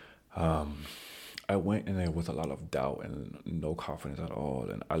I went in there with a lot of doubt and no confidence at all,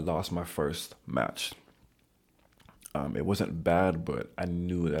 and I lost my first match. It wasn't bad, but I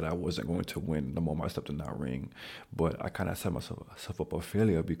knew that I wasn't going to win the moment I stepped in that ring. But I kind of set myself up for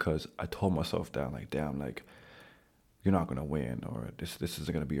failure because I told myself that, like, damn, like, you're not gonna win, or this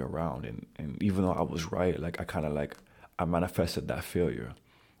isn't gonna be around. And even though I was right, like, I manifested that failure,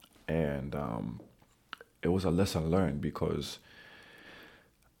 and it was a lesson learned because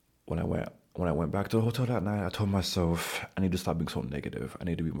when I went back to the hotel that night, I told myself I need to stop being so negative. I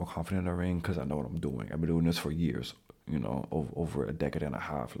need to be more confident in the ring because I know what I'm doing. I've been doing this for years, over a decade and a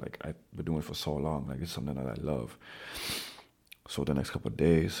half. Like I've been doing it for so long. Like it's something that I love. So the next couple of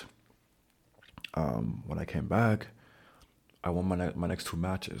days, when I came back, I won my next 2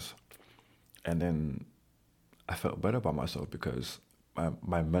 matches, and then I felt better about myself because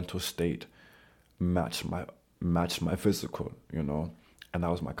my mental state matched my physical. And that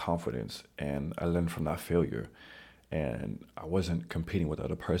was my confidence. And I learned from that failure. And I wasn't competing with the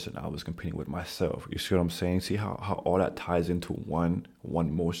other person. I was competing with myself. You see what I'm saying? See how all that ties into one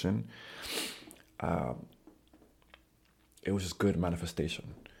motion? It was just good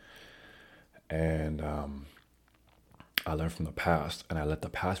manifestation. And I learned from the past, and I let the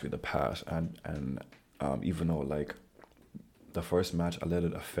past be the past. And even though like the first match, I let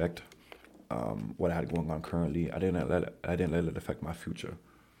it affect what I had going on currently, I didn't let it affect my future.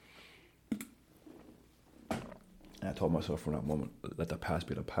 And I told myself from that moment, let the past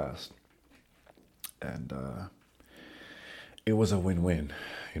be the past. And it was a win-win.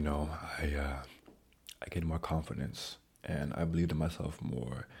 I gained more confidence, and I believed in myself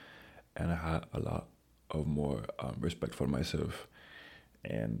more, and I had a lot of more respect for myself,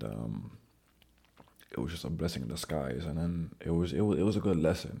 and it was just a blessing in disguise. And then it was a good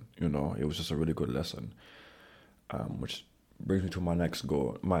lesson. It was just a really good lesson, which brings me to my next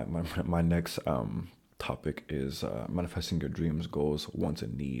goal. My next topic is manifesting your dreams, goals, wants,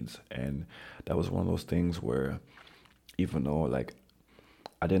 and needs. And that was one of those things where, even though like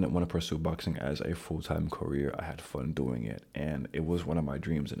I didn't want to pursue boxing as a full-time career, I had fun doing it, and it was one of my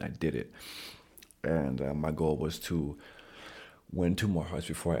dreams, and I did it. And my goal was to win 2 more fights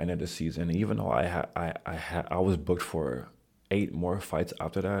before I ended the season. And even though I was booked for 8 more fights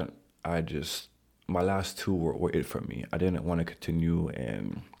after that, my last 2 were it for me. I didn't want to continue,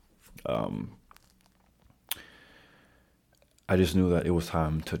 and I just knew that it was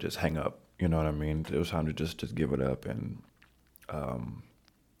time to just hang up. You know what I mean? It was time to just give it up. And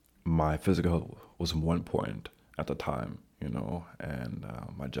my physical health was more important at the time, and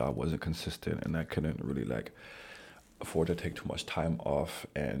my job wasn't consistent, and I couldn't really like afford to take too much time off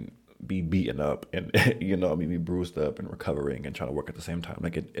and be beaten up and be bruised up and recovering and trying to work at the same time.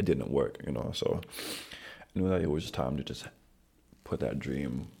 Like it didn't work, so I knew that it was time to just put that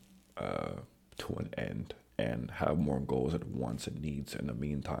dream to an end and have more goals and wants and needs in the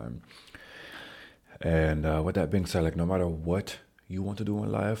meantime. And with that being said, like no matter what you want to do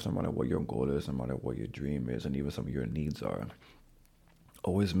in life, no matter what your goal is, no matter what your dream is, and even some of your needs are,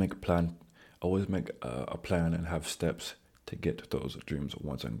 always make a plan. Always make a plan and have steps to get to those dreams,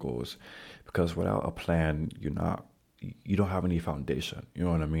 wants, and goals. Because without a plan, you don't have any foundation. You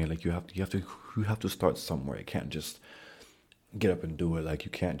know what I mean? Like you have to start somewhere. You can't just get up and do it. Like you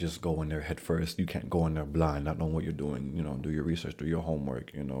can't just go in there head first. You can't go in there blind, not knowing what you're doing. Do your research, do your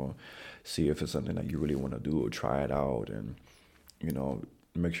homework. See if it's something that you really want to do. Try it out, and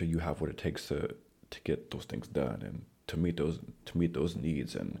make sure you have what it takes to get those things done and to meet those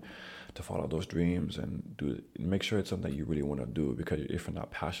needs and to follow those dreams and make sure it's something that you really want to do. Because if you're not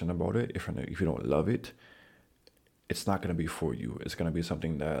passionate about it, if you don't love it, it's not going to be for you. It's going to be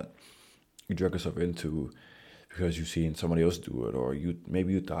something that you drag yourself into because you've seen somebody else do it, or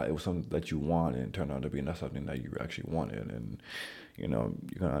maybe you thought it was something that you wanted and it turned out to be not something that you actually wanted, and you're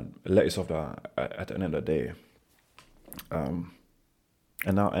gonna let yourself down at the end of the day.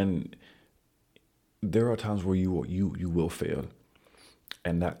 And there are times where you will fail,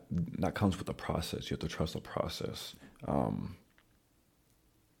 and that comes with the process. You have to trust the process.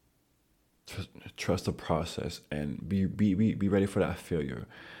 Trust the process and be ready for that failure,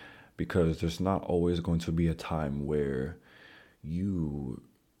 because there's not always going to be a time where you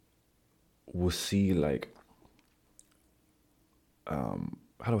will see like how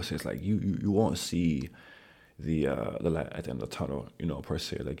do I say, it's like you won't see the light at the end of the tunnel, per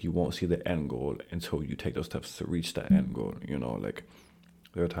se. Like you won't see the end goal until you take those steps to reach that end goal. Like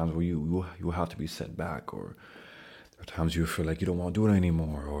there are times where you have to be set back, or there are times you feel like you don't want to do it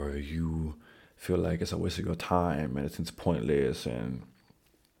anymore, or you feel like it's a waste of your time and it's pointless, and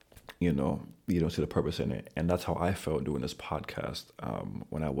you don't see the purpose in it. And that's how I felt doing this podcast.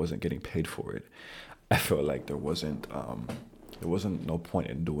 When I wasn't getting paid for it, I felt like there wasn't no point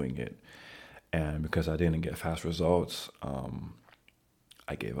in doing it. And because I didn't get fast results,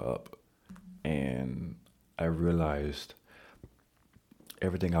 I gave up. And I realized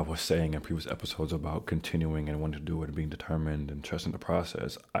everything I was saying in previous episodes about continuing and wanting to do it and being determined and trusting the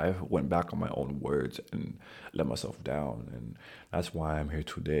process, I went back on my own words and let myself down. And that's why I'm here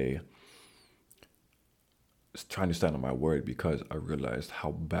today, trying to stand on my word, because I realized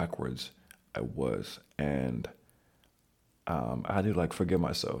how backwards I was. And I had to forgive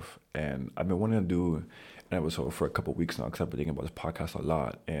myself. And I've been wanting to do an episode for a couple of weeks now, because I've been thinking about this podcast a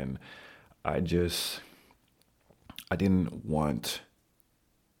lot. And I didn't want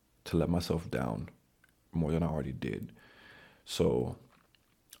to let myself down more than I already did. So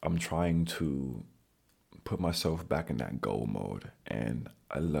I'm trying to put myself back in that go mode. And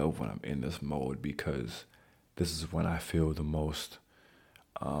I love when I'm in this mode, because this is when I feel the most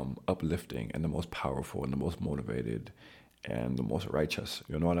uplifting and the most powerful and the most motivated and the most righteous.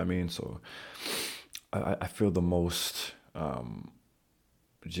 You know what I mean? So I feel the most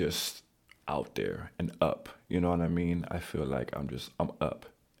just out there and up. You know what I mean? I feel like I'm up.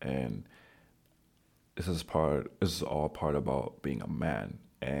 And this is all part about being a man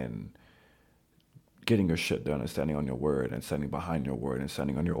and getting your shit done and standing on your word and standing behind your word and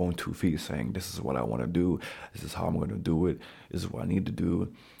standing on your own 2 feet, saying, this is what I want to do. This is how I'm going to do it. This is what I need to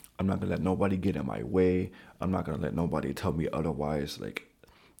do. I'm not going to let nobody get in my way. I'm not going to let nobody tell me otherwise. Like,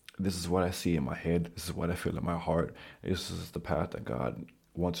 this is what I see in my head. This is what I feel in my heart. This is the path that God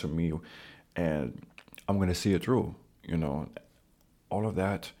wants from me. And I'm going to see it through. All of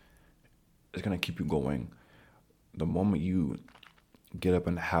that is going to keep you going. The moment you get up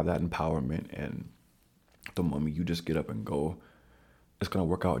and have that empowerment, and the moment you just get up and go, it's going to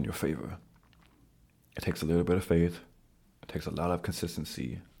work out in your favor. It takes a little bit of faith. It takes a lot of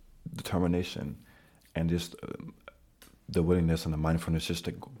consistency, determination, and just the willingness and the mindfulness just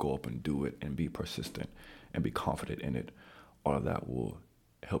to go up and do it and be persistent and be confident in it. All of that will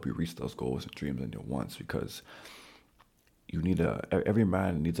help you reach those goals and dreams and your wants, because every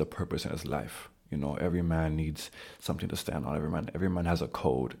man needs a purpose in his life. Every man needs something to stand on. Every man has a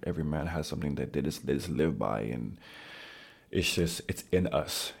code. Every man has something that they just live by, and it's in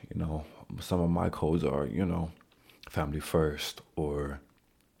us. Some of my codes are, family first, or,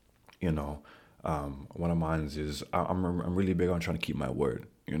 one of mine is I'm really big on trying to keep my word.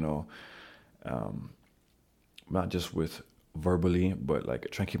 Not just with verbally, but like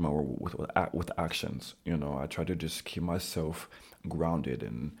try to keep my word with actions. I try to just keep myself grounded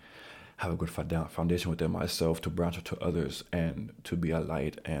and have a good foundation within myself to branch out to others and to be a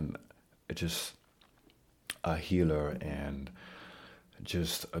light and just a healer and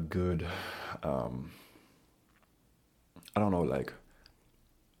just a good, I don't know, like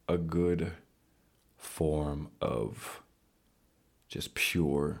a good form of just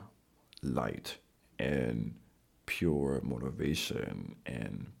pure light and pure motivation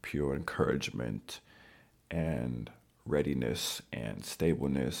and pure encouragement and readiness and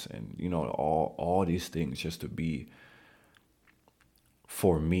stableness and all these things just to be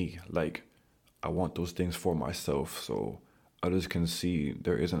for me. Like I want those things for myself so others can see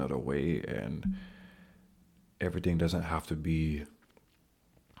there is another way and everything doesn't have to be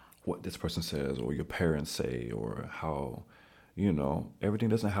what this person says or your parents say or how everything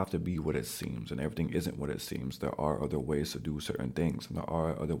doesn't have to be what it seems and everything isn't what it seems. There are other ways to do certain things and there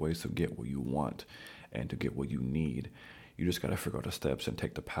are other ways to get what you want and to get what you need. You just got to figure out the steps and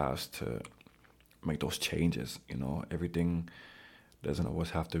take the paths to make those changes. Everything doesn't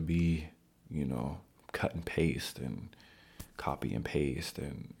always have to be cut and paste and copy and paste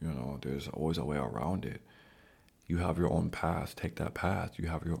and there's always a way around it. You have your own path, take that path. You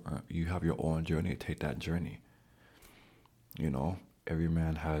have your own journey, take that journey. Every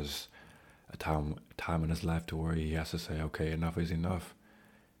man has a time in his life to where he has to say, okay, enough is enough.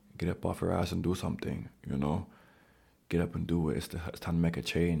 Get up off your ass and do something. Get up and do it. It's time to make a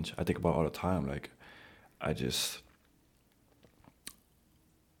change. I think about it all the time. Like I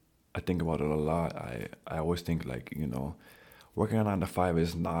think about it a lot. I always think like working a 9 to 5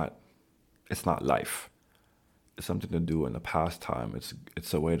 is not. It's not life. It's something to do in the pastime.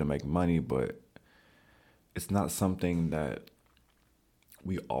 It's a way to make money, but it's not something that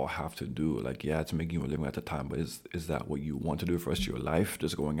we all have to do. Like, yeah, it's making you a living at the time, but is that what you want to do for the rest of your life?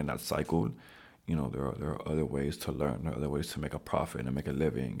 Just going in that cycle? There are other ways to learn. There are other ways to make a profit and make a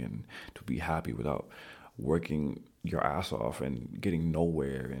living and to be happy without working your ass off and getting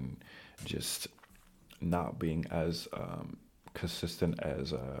nowhere and just not being as consistent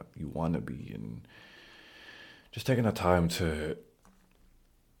as you want to be, and just taking the time to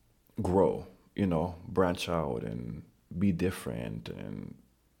grow, branch out and be different and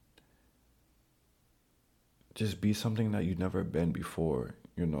just be something that you've never been before.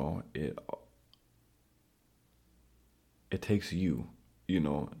 It takes you.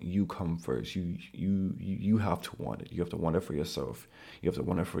 You come first. You have to want it. You have to want it for yourself. You have to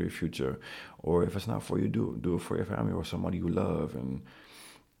want it for your future. Or if it's not for you, do it for your family or somebody you love, and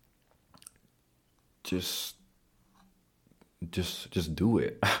just do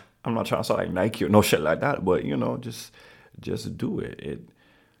it. I'm not trying to sound like Nike or no shit like that, but just do it.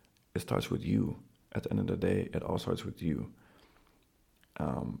 It starts with you. At the end of the day, it all starts with you.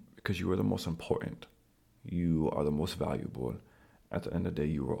 Because you are the most important. You are the most valuable. At the end of the day,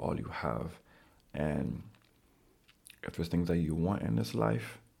 you are all you have. And if there's things that you want in this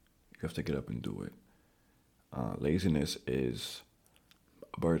life, you have to get up and do it. Laziness is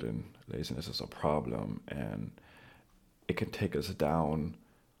a burden. Laziness is a problem, and it can take us down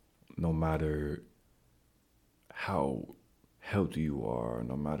no matter how healthy you are,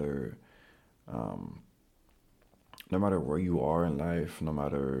 no matter where you are in life, no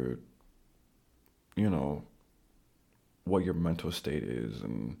matter what your mental state is,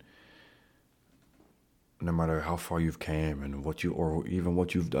 and no matter how far you've came and or even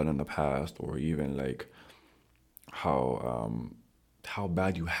what you've done in the past, or even like how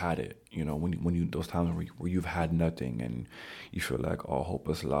bad you had it, when you those times where you've had nothing and you feel like all hope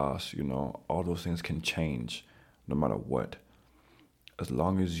is lost, all those things can change no matter what. As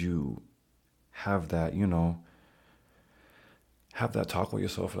long as you have that, have that talk with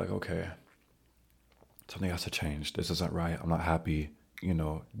yourself, like, okay, something has to change. This isn't right. I'm not happy.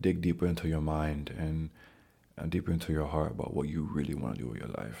 Dig deeper into your mind and deeper into your heart about what you really want to do with your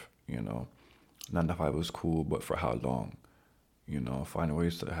life. 9 to 5 was cool, but for how long? Find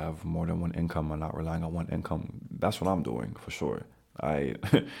ways to have more than one income and not relying on one income. That's what I'm doing for sure. I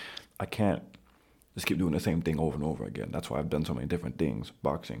can't just keep doing the same thing over and over again. That's why I've done so many different things: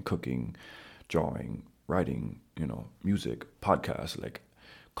 boxing, cooking, drawing, writing, music, podcasts, like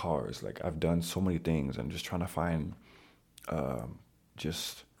cars. Like I've done so many things, and just trying to find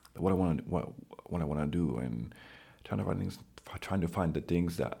just what I want to do, and trying to find the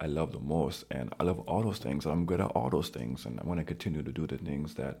things that I love the most. And I love all those things, and I'm good at all those things, and I want to continue to do the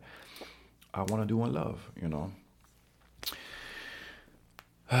things that I want to do and love.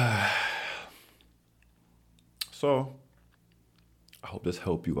 So I hope this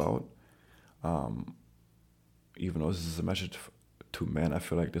helped you out. even though this is a message to men, I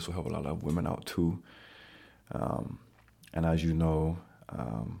feel like this will help a lot of women out too. And as you know,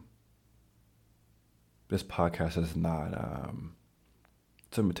 this podcast is not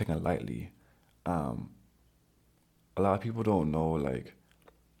to be taken lightly. A lot of people don't know, like,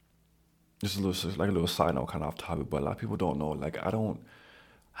 just like a little side note, kind of off topic, but a lot of people don't know, like, I don't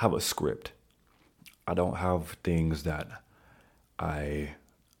have a script. I don't have things that I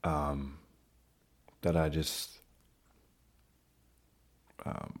just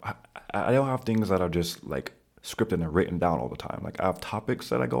I don't have things that are just like scripted and written down all the time. Like I have topics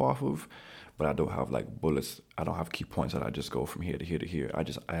that I go off of, but I don't have like bullets. I don't have key points that I just go from here to here to here.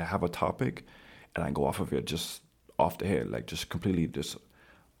 I have a topic, and I go off of it just off the head, like just completely just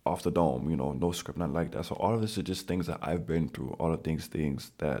off the dome. No script, nothing like that. So all of this is just things that I've been through. All of things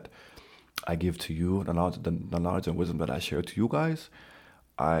that I give to you, the knowledge and wisdom that I share to you guys,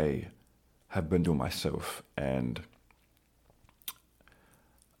 I have been through myself, and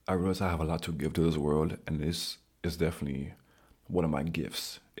I realize I have a lot to give to this world, and this is definitely one of my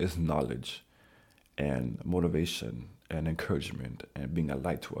gifts. Is knowledge and motivation and encouragement and being a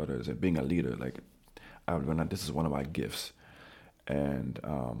light to others and being a leader. Like I learned that this is one of my gifts, and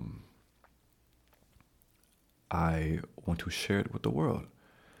I want to share it with the world,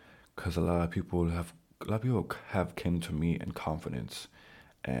 because a lot of people have came to me in confidence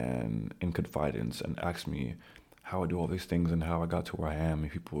and in confidence and asked me how I do all these things and how I got to where I am.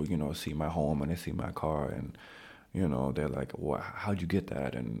 And people, see my home and they see my car, and they're like, "Well, how'd you get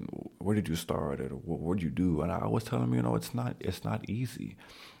that? And where did you start? Or what did you do?" And I always tell them, it's not easy.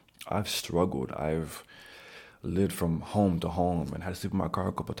 I've struggled. I've lived from home to home and had to sleep in my car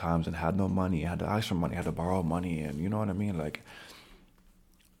a couple of times and had no money. Had to ask for money. Had to borrow money, and you know what I mean. Like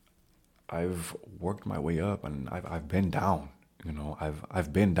I've worked my way up, and I've been down.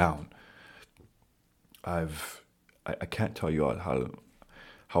 I've been down. I can't tell you all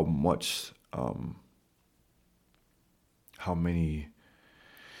how much how many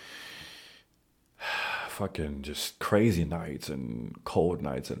fucking just crazy nights and cold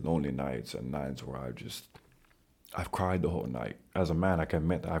nights and lonely nights and nights where I've cried the whole night. As a man, I can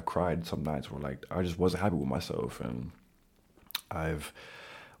admit that I've cried some nights where like I just wasn't happy with myself, and I've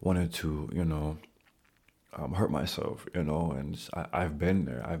wanted to hurt myself, and I've been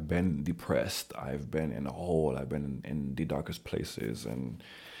there. I've been depressed. I've been in a hole. I've been in the darkest places, and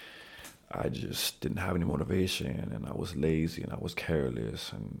I just didn't have any motivation, and I was lazy, and I was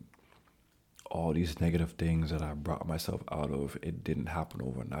careless, and all these negative things that I brought myself out of. It didn't happen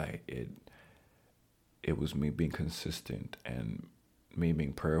overnight. It was me being consistent and me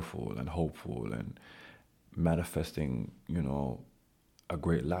being prayerful and hopeful and manifesting, a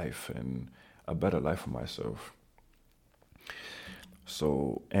great life and a better life for myself.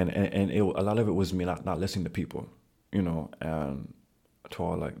 So a lot of it was me not listening to people, and to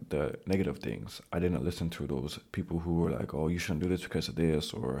all like the negative things. I didn't listen to those people who were like, "Oh, you shouldn't do this because of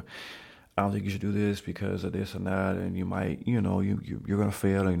this," or "I don't think you should do this because of this and that, and you might, you're gonna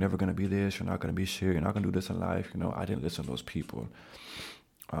fail, and you're never gonna be this. You're not gonna be shit. You're not gonna do this in life." I didn't listen to those people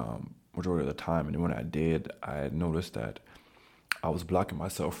majority of the time, and when I did, I noticed that I was blocking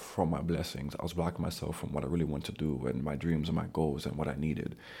myself from my blessings. I was blocking myself from what I really want to do and my dreams and my goals and what I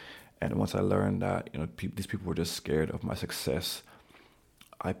needed. And once I learned that, these people were just scared of my success,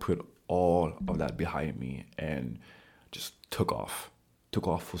 I put all of that behind me and just took off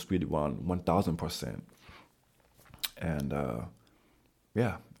full speed 1,000%. And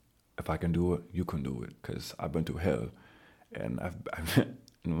yeah, if I can do it, you can do it, because I've been through hell. And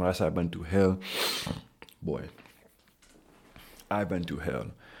and when I say I've been through hell, boy, I've been through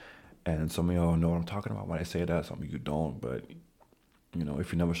hell. And some of y'all know what I'm talking about when I say that. Some of you don't, but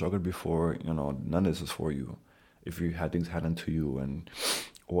if you never struggled before, none of this is for you. If you had things happen to you and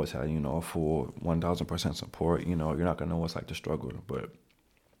always had, full 1,000% support, you're not gonna know what it's like to struggle. But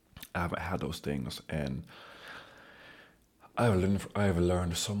I haven't had those things, and I've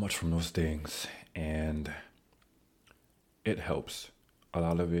learned so much from those things, and it helps. A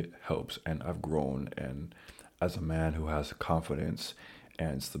lot of it helps, and I've grown. And as a man who has confidence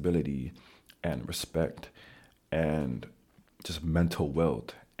and stability and respect and just mental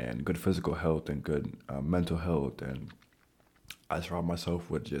wealth and good physical health and good mental health, and I surround myself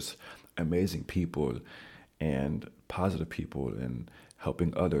with just amazing people and positive people and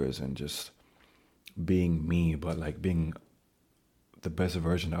helping others and just being me, but like being the best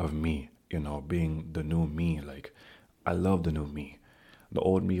version of me, being the new me. Like I love the new me. The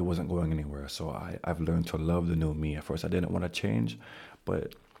old me wasn't going anywhere, so I've learned to love the new me. At first I didn't want to change,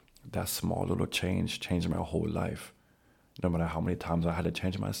 but that small little change changed my whole life. No matter how many times I had to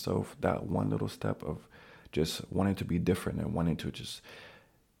change myself, that one little step of just wanting to be different and wanting to just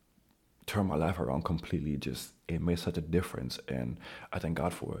turn my life around completely. Just, it made such a difference, and I thank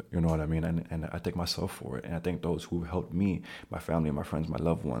God for it. You know what I mean? And I thank myself for it, and I thank those who helped me, my family, my friends, my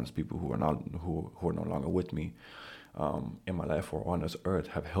loved ones, people who are not who are no longer with me in my life or on this earth,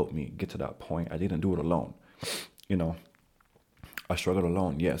 have helped me get to that point. I didn't do it alone. You know, I struggled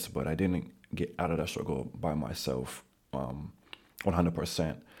alone, yes, but I didn't get out of that struggle by myself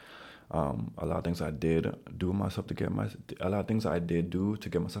 100%. A lot of things I did do myself to get a lot of things I did do to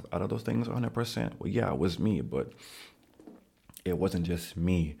get myself out of those things 100%. Well, yeah, it was me, but it wasn't just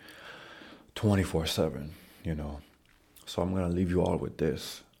me 24/7, you know. So I'm going to leave you all with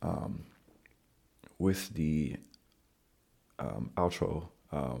this, with the outro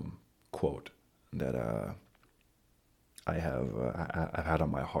quote that I've had on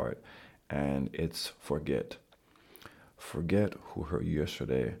my heart, and it's forget who hurt you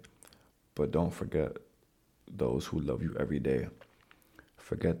yesterday, but don't forget those who love you every day.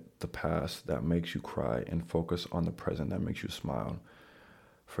 Forget the past that makes you cry and focus on the present that makes you smile.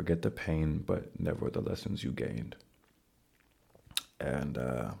 Forget the pain, but never the lessons you gained. And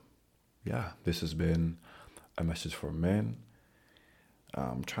yeah, this has been a message for men.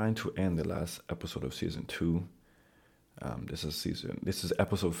 I'm trying to end the last episode of season 2. This is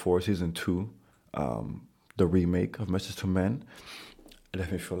episode 4, season 2, the remake of Message to Men. I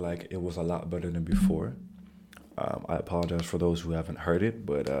definitely feel like it was a lot better than before. I apologize for those who haven't heard it,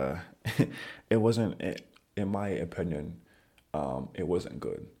 but it wasn't, in my opinion, it wasn't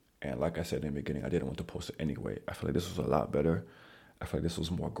good. And like I said in the beginning, I didn't want to post it anyway. I feel like this was a lot better. I feel like this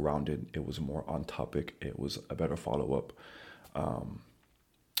was more grounded. It was more on topic. It was a better follow-up.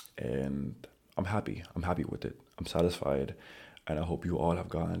 And I'm happy. I'm happy with it. I'm satisfied. And I hope you all have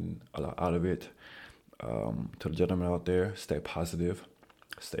gotten a lot out of it. To the gentlemen out there, stay positive.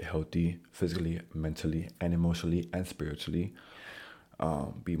 Stay healthy, physically, mentally, and emotionally, and spiritually.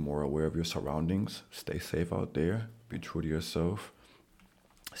 Be more aware of your surroundings. Stay safe out there. Be true to yourself.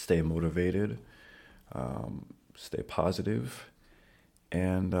 Stay motivated. Stay positive.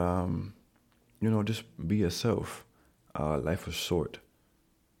 And, just be yourself. Life is short.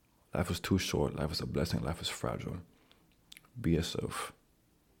 Life is too short. Life is a blessing. Life is fragile. Be yourself.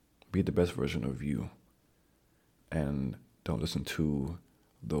 Be the best version of you. And don't listen to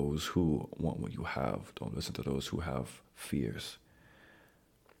those who want what you have. Don't listen to those who have fears.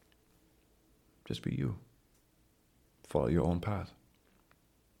 Just be you. Follow your own path.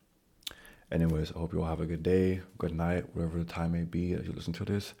 Anyways, I hope you all have a good day, good night, whatever the time may be as you listen to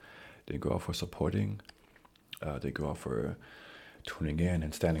this. Thank you all for supporting. Thank you all for tuning in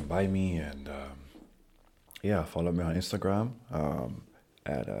and standing by me. And follow me on Instagram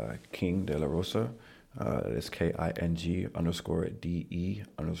at King De La Rosa. That is KING_DE_LA_ROSA.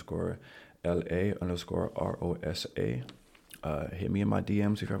 Hit me in my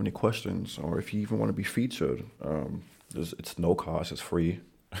DMs if you have any questions, or if you even want to be featured. It's no cost, it's free.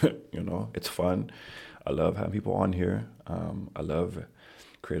 It's fun. I love having people on here. I love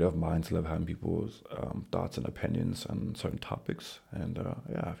creative minds. I love having people's thoughts and opinions on certain topics. And if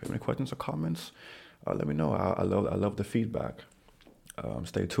you have any questions or comments, let me know. I love the feedback.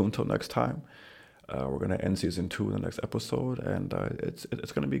 Stay tuned till next time. We're gonna end season 2 in the next episode, and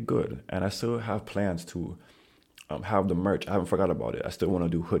it's gonna be good. And I still have plans to have the merch. I haven't forgot about it. I still want to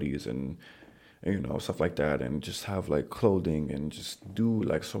do hoodies and stuff like that, and just have like clothing, and just do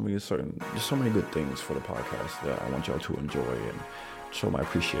like so many good things for the podcast that I want y'all to enjoy and show my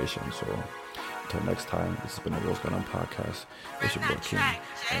appreciation. So until next time, this has been the Rose Garden Podcast. It's your boy King,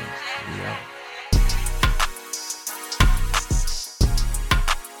 and we out.